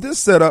go along with this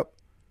setup.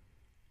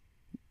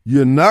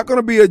 You're not going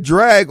to be a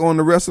drag on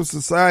the rest of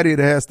society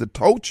that has to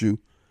tote you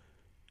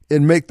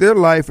and make their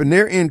life and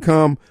their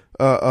income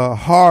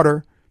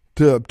harder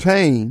to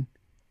obtain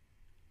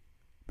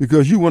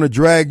because you want to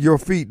drag your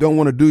feet, don't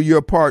want to do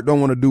your part,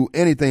 don't want to do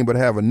anything but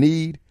have a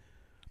need.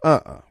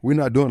 We're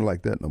not doing it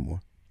like that no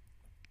more.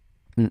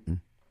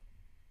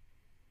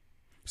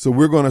 So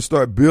we're going to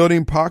start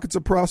building pockets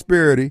of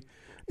prosperity.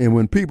 And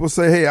when people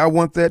say, hey, I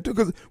want that too,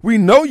 because we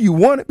know you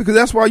want it, because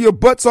that's why your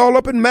butt's all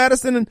up in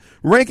Madison and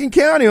Rankin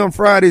County on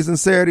Fridays and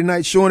Saturday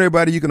nights showing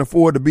everybody you can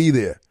afford to be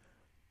there.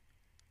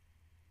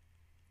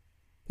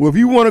 Well, if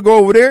you want to go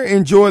over there,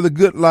 enjoy the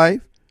good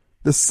life,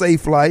 the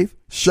safe life,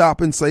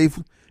 shop in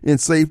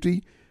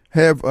safety,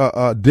 have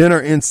dinner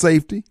in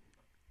safety,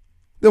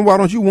 then why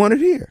don't you want it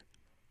here?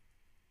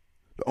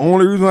 The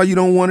only reason why you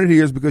don't want it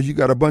here is because you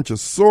got a bunch of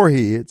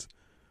soreheads,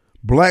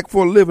 black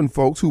for a living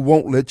folks who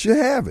won't let you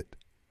have it.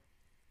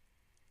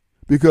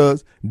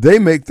 Because they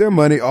make their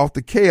money off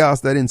the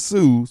chaos that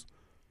ensues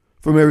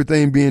from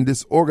everything being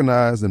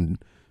disorganized and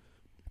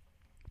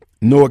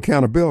no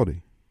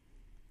accountability.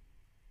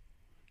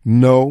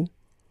 No,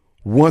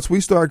 once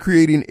we start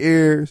creating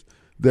areas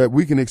that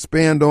we can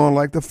expand on,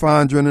 like the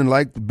Fondren and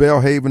like the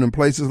Belhaven and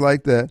places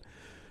like that,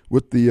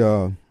 with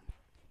the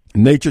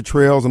nature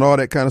trails and all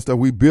that kind of stuff,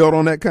 we build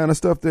on that kind of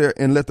stuff there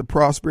and let the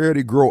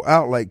prosperity grow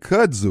out like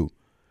kudzu,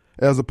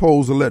 as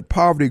opposed to let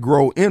poverty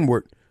grow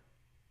inward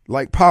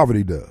like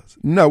poverty does.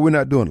 No, we're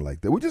not doing it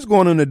like that. We're just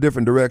going in a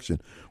different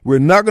direction. We're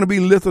not going to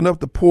be lifting up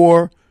the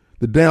poor,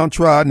 the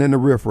downtrodden, and the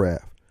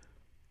riffraff.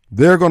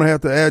 They're going to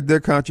have to add their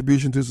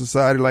contribution to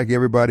society like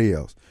everybody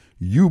else.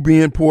 You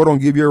being poor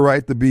don't give you a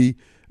right to be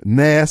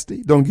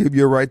nasty. Don't give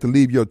you a right to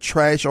leave your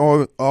trash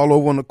all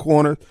over on the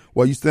corner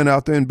while you stand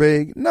out there and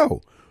beg.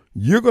 No,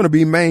 you're going to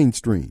be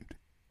mainstreamed.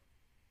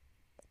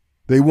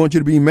 They want you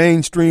to be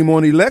mainstream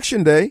on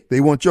election day. They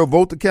want your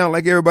vote to count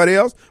like everybody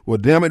else. Well,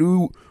 damn it,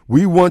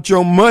 we want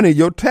your money,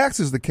 your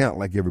taxes to count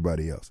like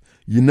everybody else.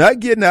 You're not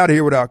getting out of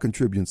here without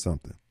contributing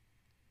something.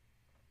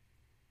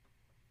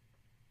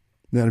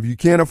 Now, if you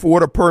can't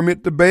afford a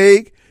permit to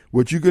beg,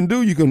 what you can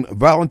do, you can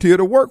volunteer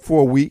to work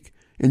for a week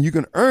and you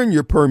can earn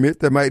your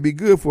permit that might be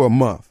good for a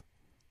month.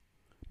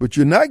 But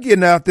you're not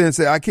getting out there and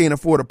say, I can't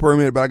afford a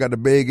permit, but I got to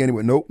beg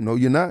anyway. Nope, no,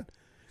 you're not.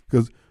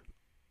 Because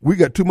we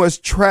got too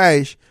much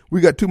trash.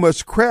 We got too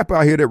much crap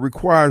out here that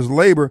requires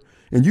labor.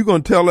 And you're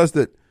going to tell us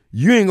that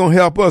you ain't going to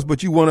help us,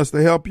 but you want us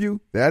to help you?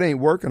 That ain't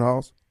working,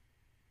 Hoss.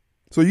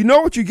 So you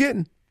know what you're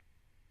getting.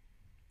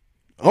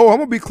 Oh, I'm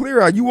going to be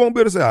clear. You won't be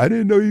able to say, I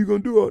didn't know you were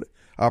going to do all that.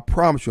 I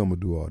promise you I'm going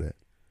to do all that.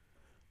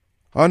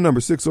 Our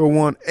number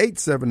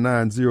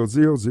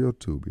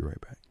 601-879-0002. Be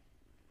right back.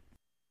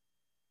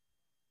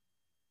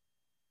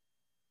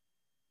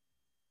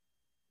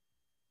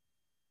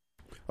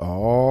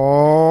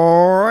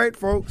 All right,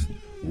 folks.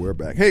 We're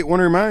back. Hey, want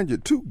to remind you,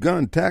 Two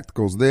Gun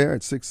Tacticals there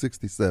at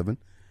 667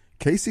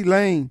 Casey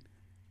Lane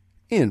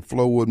in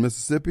Flowood,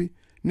 Mississippi,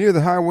 near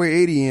the Highway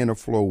 80 end of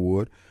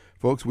Flowood.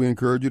 Folks, we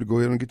encourage you to go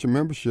ahead and get your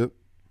membership.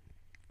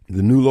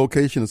 The new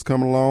location is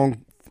coming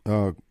along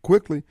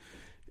quickly,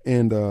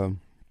 and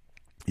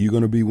you're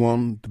going to be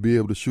wanting to be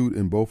able to shoot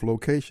in both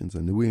locations.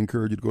 And we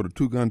encourage you to go to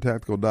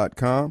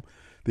twoguntactical.com.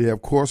 They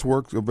have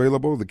coursework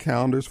available, the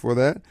calendars for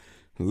that.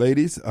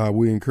 Ladies,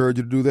 we encourage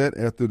you to do that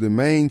after the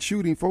main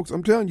shooting. Folks,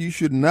 I'm telling you, you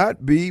should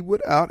not be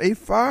without a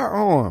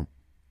firearm.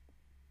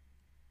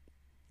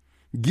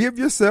 Give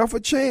yourself a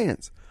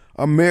chance.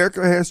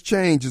 America has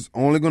changed. It's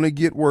only going to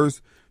get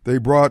worse. They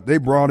brought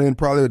in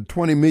probably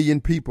 20 million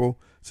people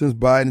since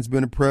Biden's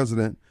been a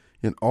president,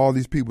 and all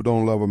these people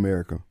don't love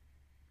America.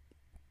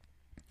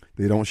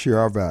 They don't share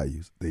our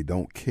values. They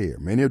don't care.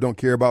 Many of them don't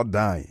care about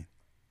dying.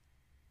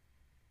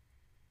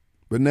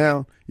 But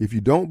now, if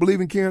you don't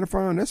believe in carrying a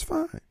firearm, that's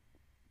fine.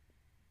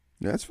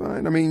 That's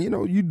fine. I mean,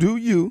 you do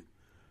you.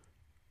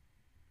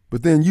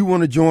 But then you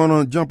want to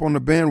jump on the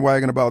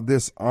bandwagon about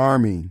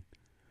disarming.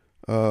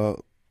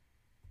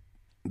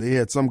 They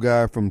had some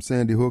guy from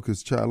Sandy Hook,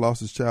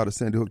 lost his child at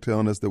Sandy Hook,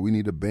 telling us that we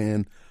need to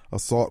ban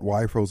assault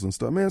rifles and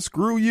stuff. Man,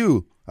 screw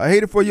you. I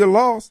hate it for your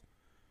loss,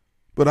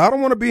 but I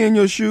don't want to be in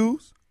your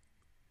shoes.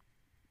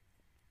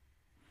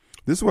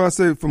 This is why I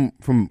say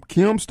from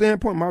Kim's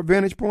standpoint, my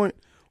vantage point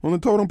on the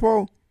totem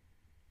pole,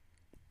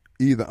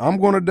 either I'm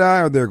going to die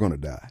or they're going to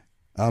die.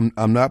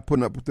 I'm not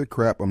putting up with the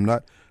crap. I'm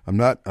not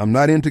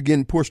into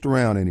getting pushed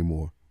around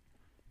anymore.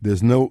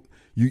 There's no,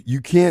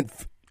 you can't,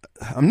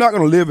 I'm not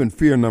going to live in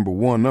fear, number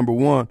one.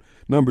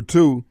 Number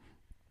two,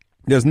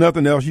 there's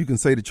nothing else you can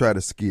say to try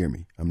to scare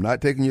me. I'm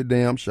not taking your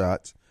damn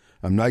shots.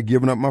 I'm not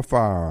giving up my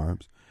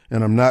firearms,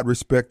 and I'm not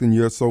respecting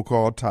your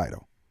so-called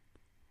title.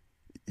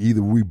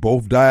 Either we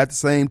both die at the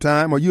same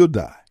time or you'll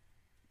die.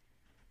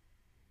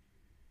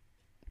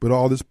 But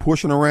all this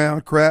pushing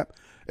around crap,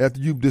 after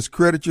you've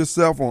discredited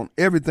yourself on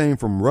everything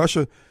from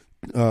Russiagate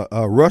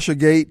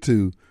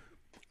to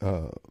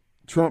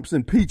Trump's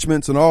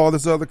impeachments and all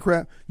this other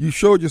crap, you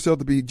showed yourself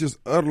to be just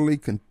utterly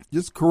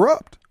just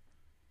corrupt.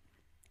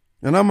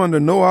 And I'm under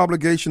no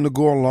obligation to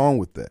go along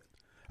with that.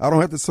 I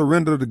don't have to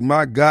surrender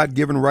my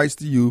God-given rights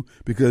to you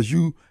because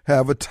you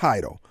have a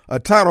title. A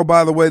title,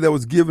 by the way, that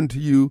was given to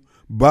you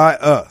by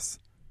us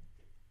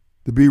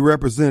to be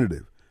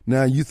representative.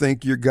 Now you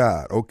think you're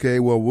God. Okay,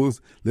 well,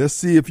 let's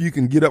see if you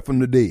can get up from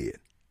the dead.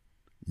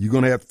 You're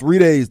going to have 3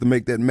 days to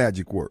make that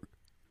magic work.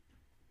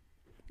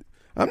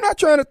 I'm not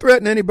trying to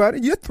threaten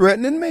anybody. You're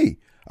threatening me.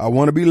 I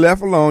want to be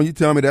left alone. You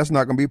tell me that's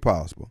not going to be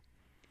possible.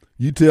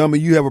 You tell me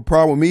you have a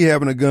problem with me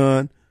having a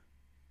gun,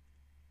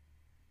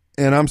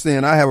 and I'm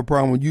saying I have a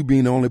problem with you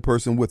being the only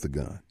person with a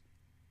gun.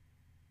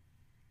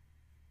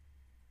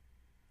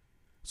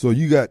 So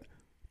you got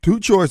two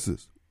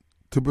choices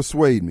to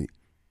persuade me: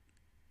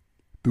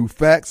 through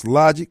facts,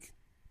 logic,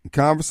 and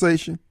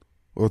conversation,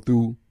 or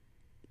through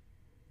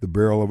the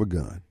barrel of a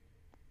gun.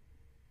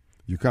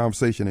 Your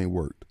conversation ain't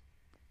worked.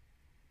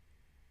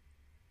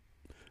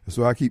 And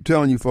so I keep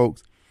telling you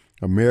folks,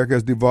 America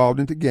has devolved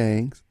into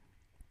gangs.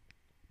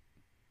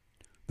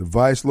 The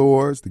vice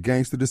lords, the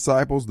gangster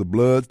disciples, the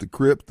Bloods, the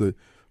Crips, the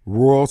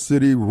Royal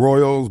City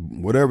Royals,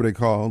 whatever they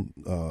call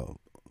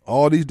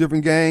all these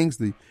different gangs,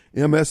 the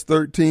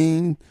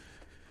MS-13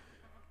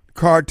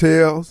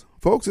 cartels.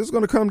 Folks, it's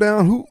going to come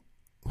down who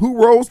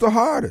rolls the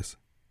hardest.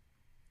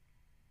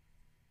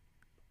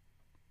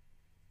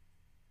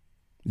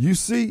 You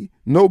see,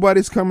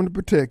 nobody's coming to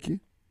protect you.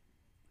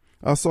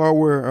 I saw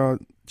where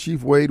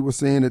Chief Wade was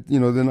saying that, they're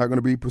not going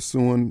to be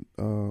pursuing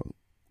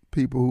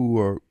people who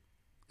are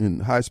in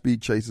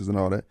high-speed chases and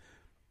all that.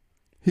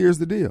 Here's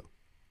the deal.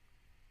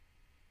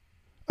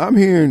 I'm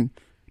hearing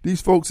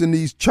these folks in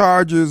these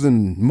Chargers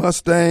and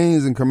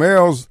Mustangs and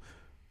Camaros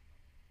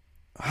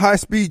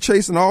high-speed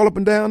chasing all up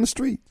and down the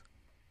street.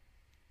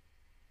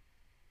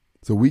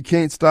 So we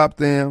can't stop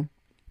them,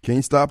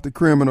 can't stop the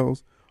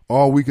criminals.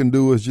 All we can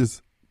do is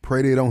just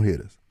pray they don't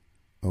hit us.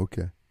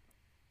 Okay.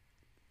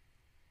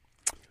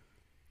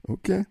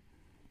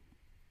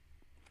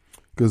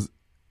 Because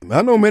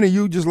I know many of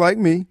you just like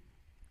me.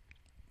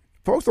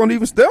 Folks they don't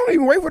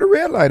even wait for the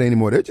red light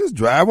anymore. They just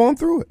drive on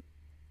through it.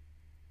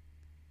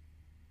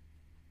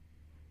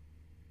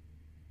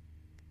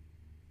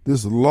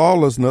 This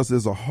lawlessness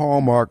is a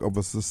hallmark of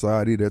a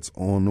society that's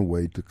on the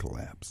way to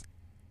collapse.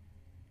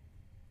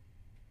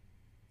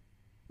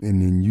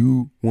 And then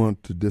you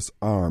want to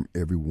disarm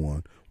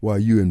everyone while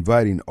you're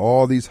inviting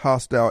all these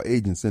hostile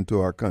agents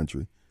into our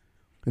country.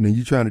 And then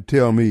you're trying to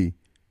tell me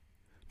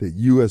that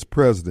you as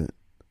president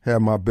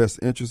have my best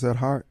interests at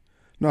heart?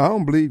 No, I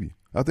don't believe you.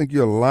 I think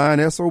you're a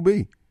lying SOB.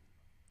 And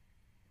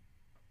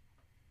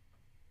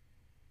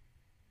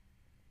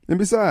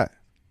besides,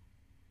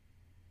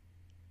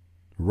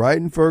 Wright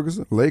and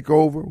Ferguson,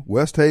 Lakeover,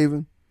 West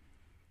Haven,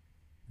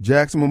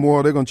 Jackson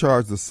Memorial, they're going to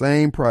charge the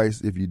same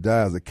price if you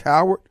die as a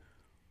coward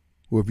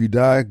or if you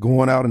die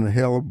going out in a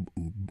hell of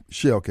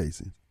shell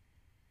casings.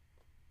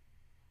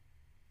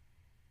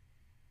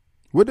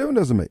 What difference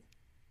does it make?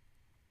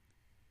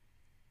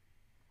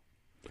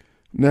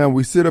 Now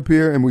we sit up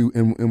here and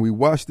we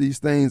watch these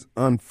things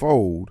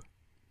unfold.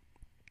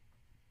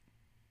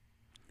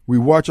 We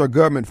watch our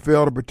government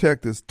fail to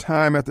protect us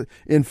time after.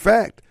 In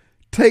fact,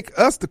 take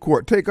us to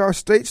court, take our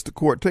states to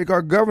court, take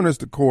our governors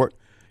to court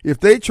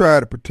if they try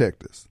to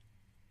protect us.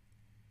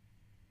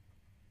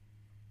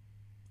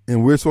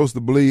 And we're supposed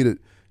to believe that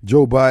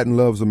Joe Biden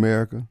loves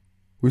America.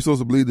 We're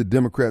supposed to believe the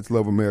Democrats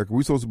love America.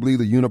 We're supposed to believe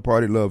the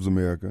Uniparty loves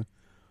America.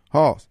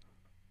 Hoss,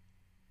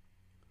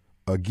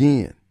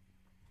 again,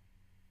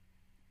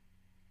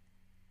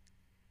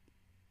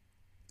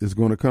 it's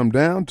going to come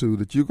down to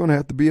that you're going to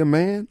have to be a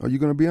man or you're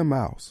going to be a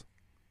mouse.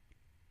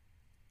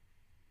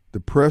 The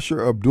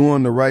pressure of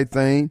doing the right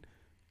thing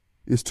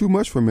is too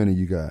much for many of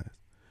you guys.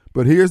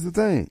 But here's the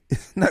thing.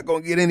 It's not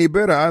going to get any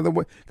better either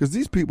way because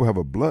these people have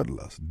a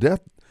bloodlust.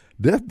 Death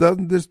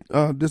doesn't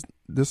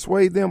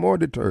dissuade them or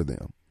deter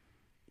them.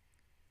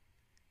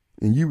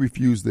 And you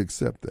refuse to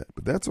accept that.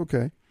 But that's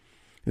okay.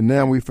 And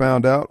now we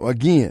found out,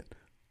 again,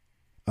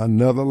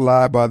 another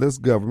lie by this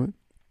government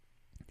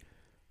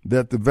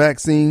that the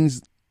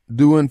vaccines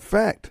do, in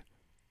fact,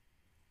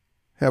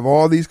 have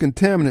all these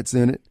contaminants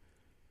in it.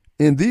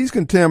 And these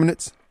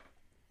contaminants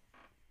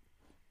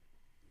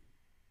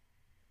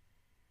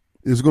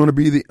is going to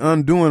be the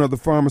undoing of the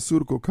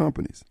pharmaceutical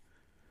companies.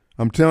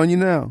 I'm telling you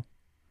now,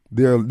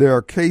 there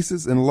are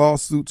cases and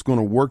lawsuits going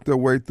to work their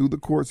way through the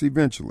courts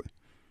eventually.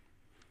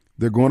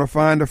 They're going to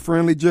find a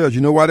friendly judge.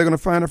 You know why they're going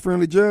to find a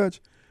friendly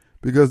judge?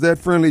 Because that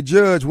friendly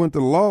judge went to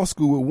law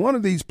school with one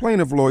of these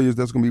plaintiff lawyers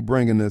that's going to be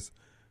bringing this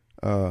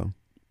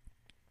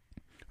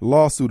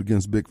lawsuit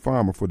against Big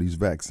Pharma for these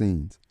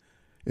vaccines.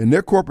 And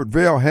their corporate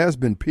veil has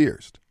been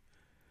pierced.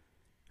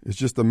 It's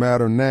just a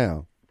matter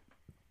now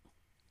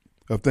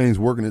of things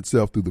working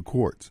itself through the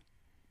courts.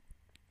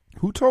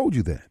 Who told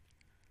you that?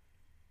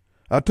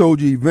 I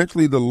told you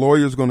eventually the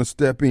lawyer's going to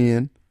step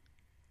in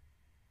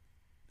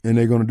and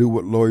they're going to do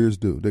what lawyers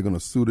do. They're going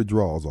to sue the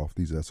draws off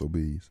these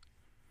SOBs.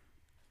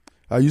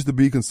 I used to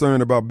be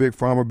concerned about Big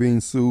Pharma being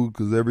sued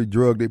because every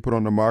drug they put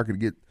on the market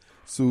get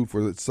sued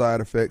for its side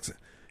effects.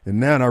 And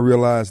now I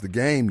realize the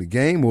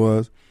game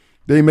was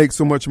they make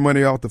so much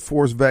money off the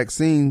forced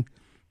vaccine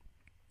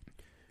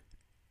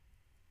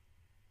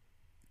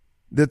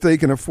that they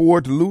can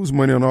afford to lose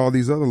money on all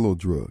these other little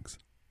drugs.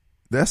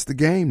 That's the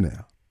game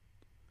now.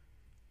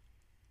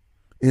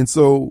 And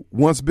so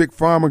once Big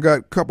Pharma got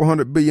a couple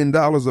 $100 billion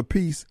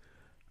apiece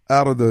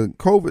out of the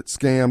COVID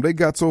scam, they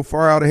got so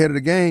far out ahead of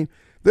the game,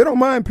 they don't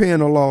mind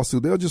paying a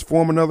lawsuit. They'll just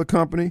form another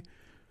company,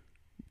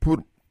 put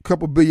a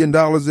couple $1 billion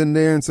in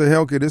there and say, hey,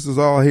 okay, this is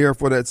all here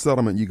for that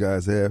settlement you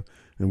guys have.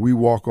 And we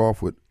walk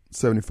off with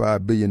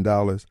 $75 billion.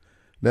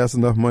 That's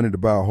enough money to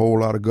buy a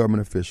whole lot of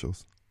government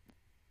officials.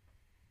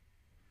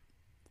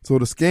 So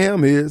the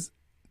scam is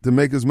to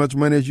make as much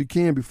money as you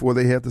can before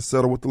they have to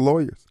settle with the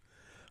lawyers.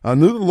 I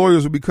knew the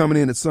lawyers would be coming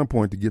in at some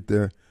point to get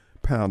their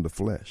pound of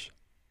flesh.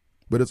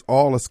 But it's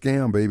all a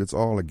scam, baby. It's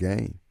all a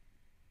game.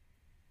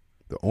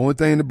 The only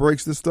thing that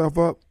breaks this stuff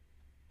up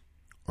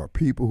are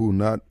people who are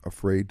not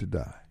afraid to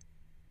die.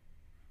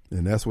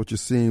 And that's what you're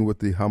seeing with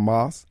the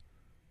Hamas.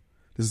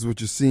 This is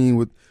what you're seeing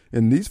with,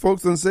 and these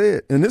folks done say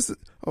it. And this is,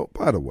 oh,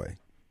 by the way,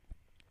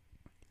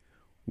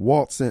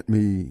 Walt sent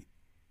me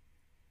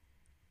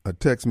a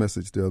text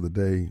message the other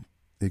day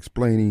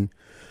explaining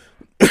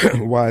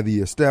why the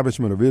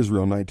establishment of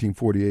Israel in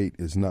 1948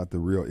 is not the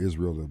real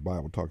Israel the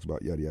Bible talks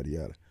about, yada, yada,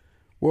 yada.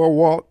 Well,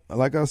 Walt,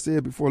 like I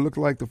said before, it looks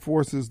like the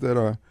forces that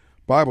are,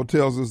 Bible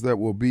tells us that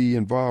will be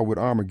involved with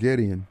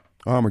Armageddon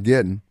are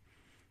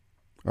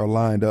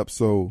lined up.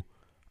 So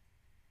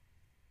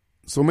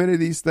many of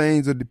these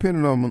things are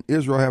dependent on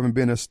Israel having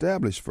been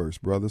established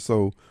first, brother.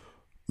 So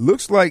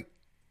looks like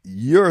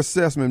your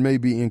assessment may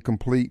be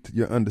incomplete.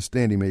 Your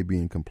understanding may be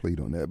incomplete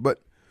on that.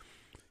 But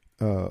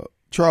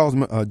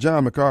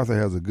John MacArthur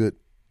has a good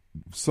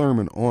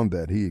sermon on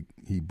that. He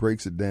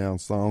breaks it down,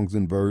 songs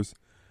and verse,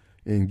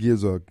 and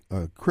gives a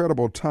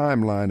credible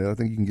timeline that I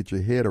think you can get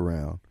your head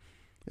around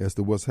as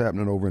to what's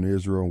happening over in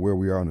Israel and where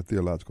we are in the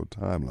theological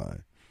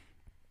timeline.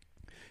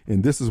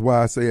 And this is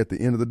why I say at the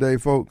end of the day,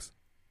 folks,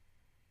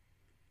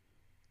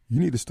 you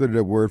need to study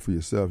that word for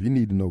yourself. You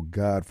need to know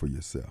God for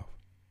yourself.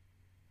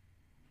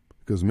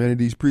 Because many of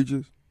these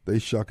preachers, they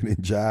shucking and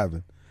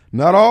jiving.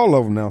 Not all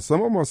of them now.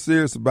 Some of them are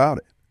serious about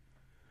it.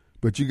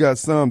 But you got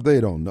some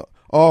they don't know.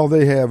 All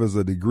they have is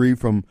a degree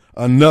from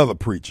another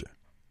preacher.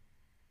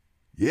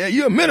 Yeah,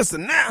 you're a minister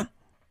now.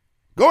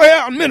 Go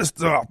ahead and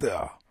minister out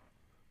there.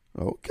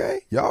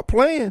 Okay, y'all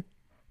playing.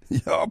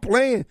 Y'all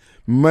playing.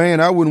 Man,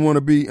 I wouldn't want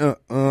to be, no.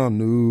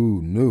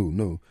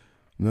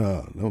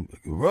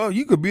 Well,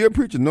 you could be a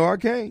preacher. No, I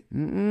can't.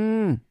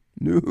 No.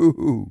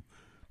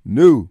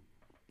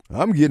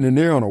 I'm getting in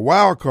there on a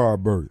wild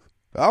card berth.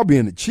 I'll be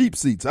in the cheap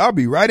seats. I'll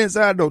be right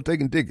inside though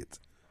taking tickets.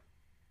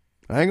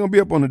 I ain't going to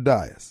be up on the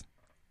dais.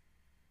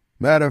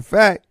 Matter of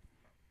fact,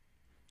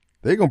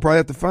 they're going to probably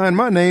have to find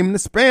my name in the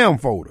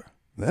spam folder.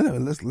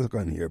 Let's look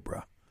on here,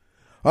 bro.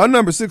 Our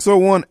number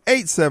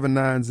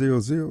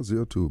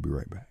 601-879-0002. We'll be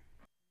right back.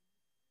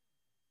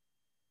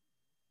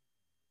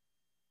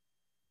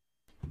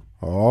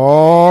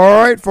 All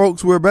right,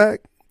 folks, we're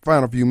back.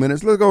 Final few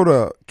minutes. Let's go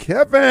to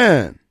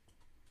Kevin.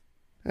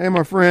 Hey,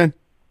 my friend.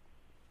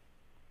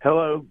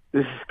 Hello,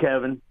 this is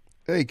Kevin.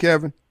 Hey,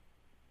 Kevin.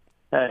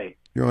 Hey,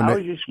 I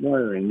was just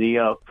wondering,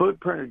 the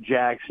footprint of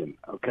Jackson,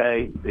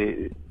 okay,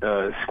 the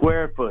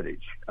square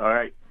footage, all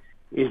right,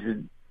 is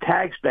the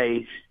tax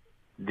base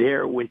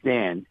there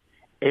within,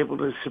 able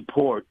to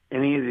support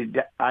any of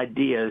the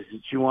ideas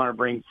that you want to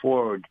bring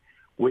forward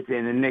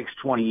within the next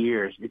 20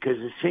 years? Because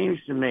it seems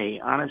to me,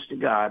 honest to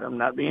God, I'm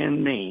not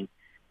being mean,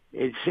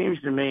 it seems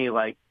to me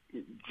like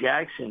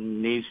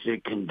Jackson needs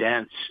to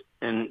condense,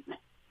 and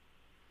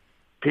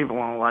people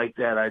don't like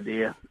that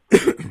idea.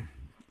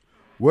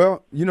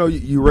 Well,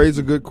 you raise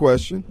a good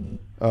question,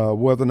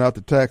 whether or not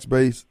the tax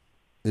base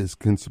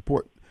can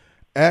support.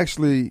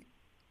 Actually,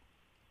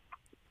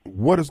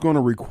 what it's going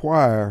to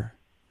require,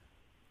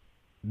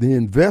 the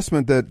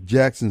investment that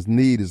Jacksons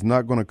need is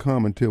not going to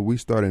come until we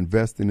start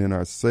investing in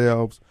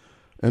ourselves.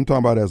 I'm talking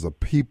about as a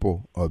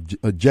people of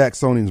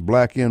Jacksonians,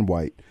 black and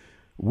white.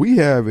 We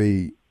have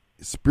a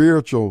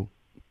spiritual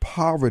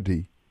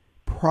poverty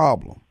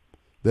problem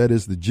that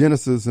is the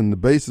genesis and the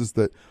basis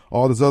that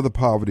all this other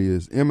poverty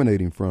is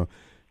emanating from.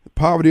 The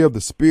poverty of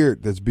the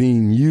spirit that's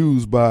being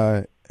used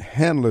by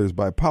handlers,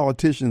 by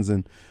politicians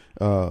and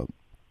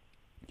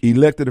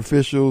elected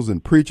officials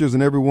and preachers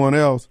and everyone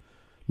else,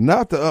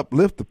 not to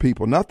uplift the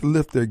people, not to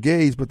lift their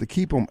gaze, but to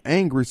keep them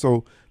angry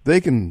so they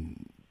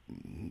can,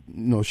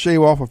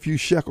 shave off a few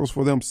shekels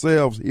for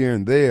themselves here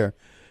and there.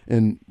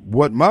 And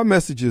what my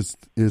message is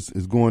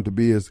going to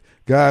be is,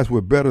 guys,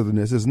 we're better than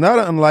this. It's not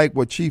unlike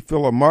what Chief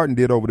Philip Martin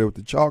did over there with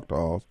the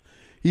Choctaws.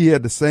 He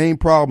had the same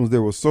problems.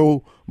 There was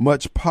so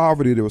much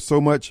poverty. There was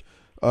so much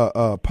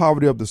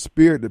poverty of the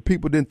spirit that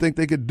people didn't think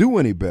they could do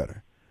any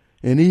better.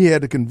 And he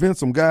had to convince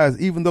them, guys,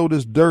 even though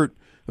this dirt,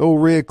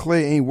 old red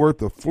clay ain't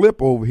worth a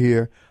flip over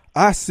here,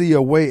 I see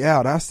a way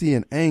out. I see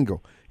an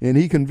angle. And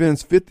he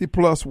convinced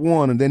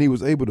 50+1, and then he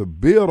was able to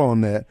build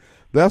on that.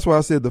 That's why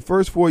I said the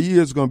first 4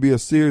 years is going to be a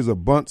series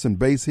of bunts and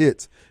base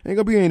hits. Ain't going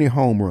to be any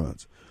home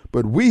runs.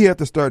 But we have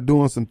to start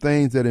doing some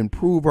things that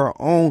improve our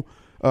own.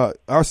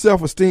 Our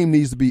self-esteem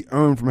needs to be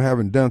earned from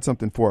having done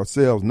something for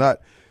ourselves, not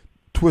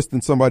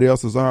twisting somebody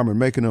else's arm and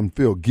making them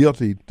feel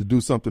guilty to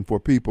do something for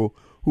people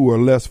who are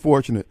less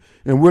fortunate.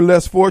 And we're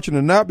less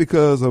fortunate not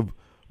because of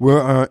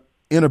our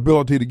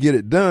inability to get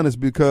it done. It's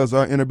because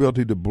our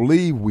inability to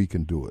believe we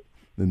can do it.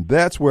 And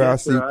that's where I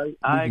see.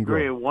 I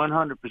agree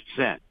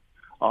 100%.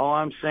 All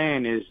I'm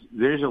saying is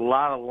there's a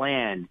lot of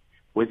land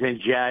within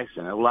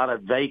Jackson, a lot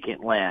of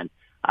vacant land.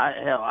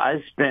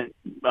 I spent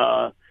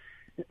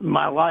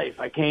my life.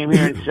 I came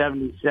here in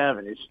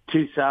 77. It's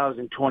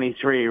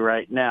 2023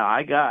 right now.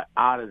 I got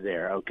out of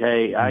there,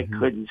 okay? Mm-hmm. I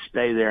couldn't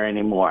stay there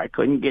anymore. I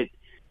couldn't get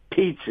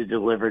pizza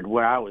delivered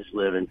where I was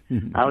living.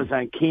 Mm-hmm. I was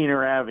on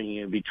Keener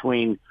Avenue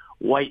between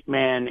White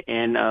Man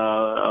and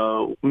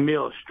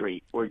Mill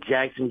Street, where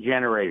Jackson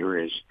Generator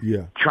is,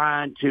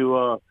 trying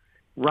to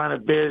run a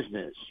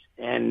business.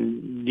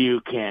 And you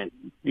can't.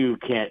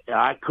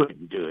 I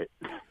couldn't do it.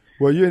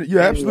 Well, you're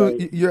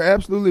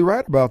absolutely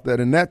right about that,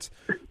 and that's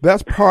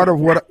part of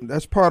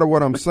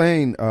what I'm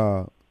saying,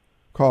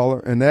 caller,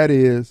 and that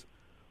is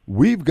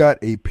we've got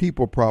a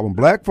people problem.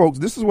 Black folks.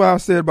 This is why I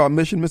said about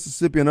Mission,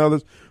 Mississippi, and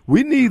others.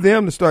 We need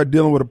them to start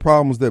dealing with the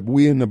problems that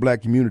we in the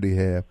black community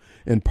have,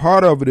 and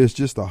part of it is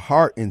just a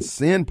heart and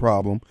sin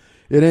problem.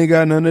 It ain't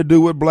got nothing to do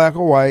with black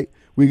or white.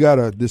 We got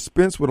to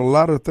dispense with a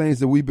lot of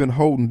things that we've been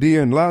holding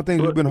dear, and a lot of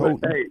things we've been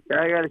holding. Hey,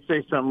 I got to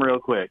say something real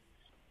quick.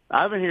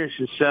 I've been here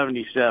since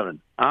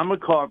 77. I'm a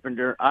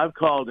carpenter. I've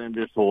called in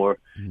before.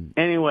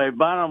 Anyway,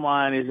 bottom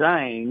line is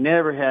I ain't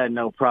never had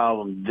no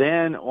problem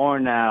then or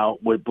now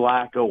with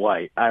black or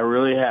white. I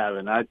really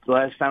haven't.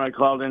 Last time I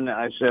called in,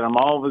 I said I'm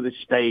all over the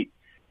state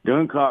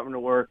doing carpenter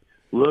work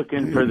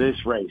looking for this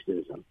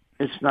racism.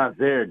 It's not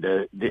there.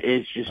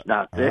 It's just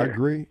not there.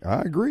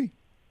 I agree.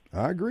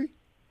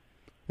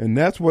 And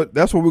that's what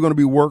we're going to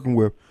be working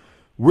with.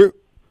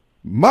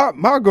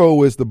 My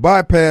goal is to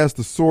bypass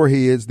the sore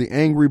heads, the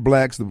angry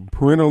blacks, the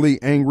parentally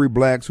angry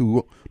blacks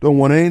who don't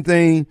want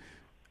anything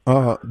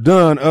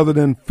done other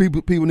than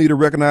people need to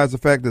recognize the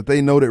fact that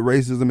they know that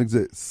racism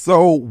exists.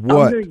 So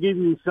what? I'm going to give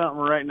you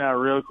something right now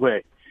real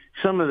quick.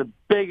 Some of the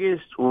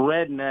biggest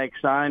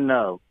rednecks I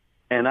know,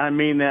 and I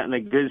mean that in a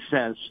good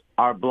sense,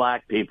 are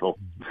black people.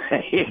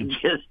 They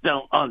just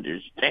don't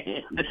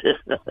understand.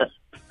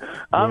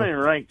 I'm in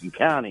Rankin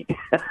County.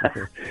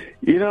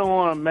 You don't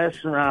want to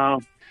mess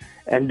around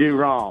and do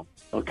wrong,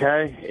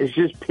 okay? It's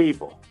just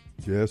people.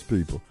 Yes,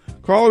 people.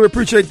 Caller, we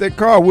appreciate that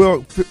call.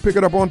 We'll pick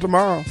it up on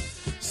tomorrow.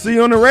 See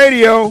you on the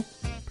radio.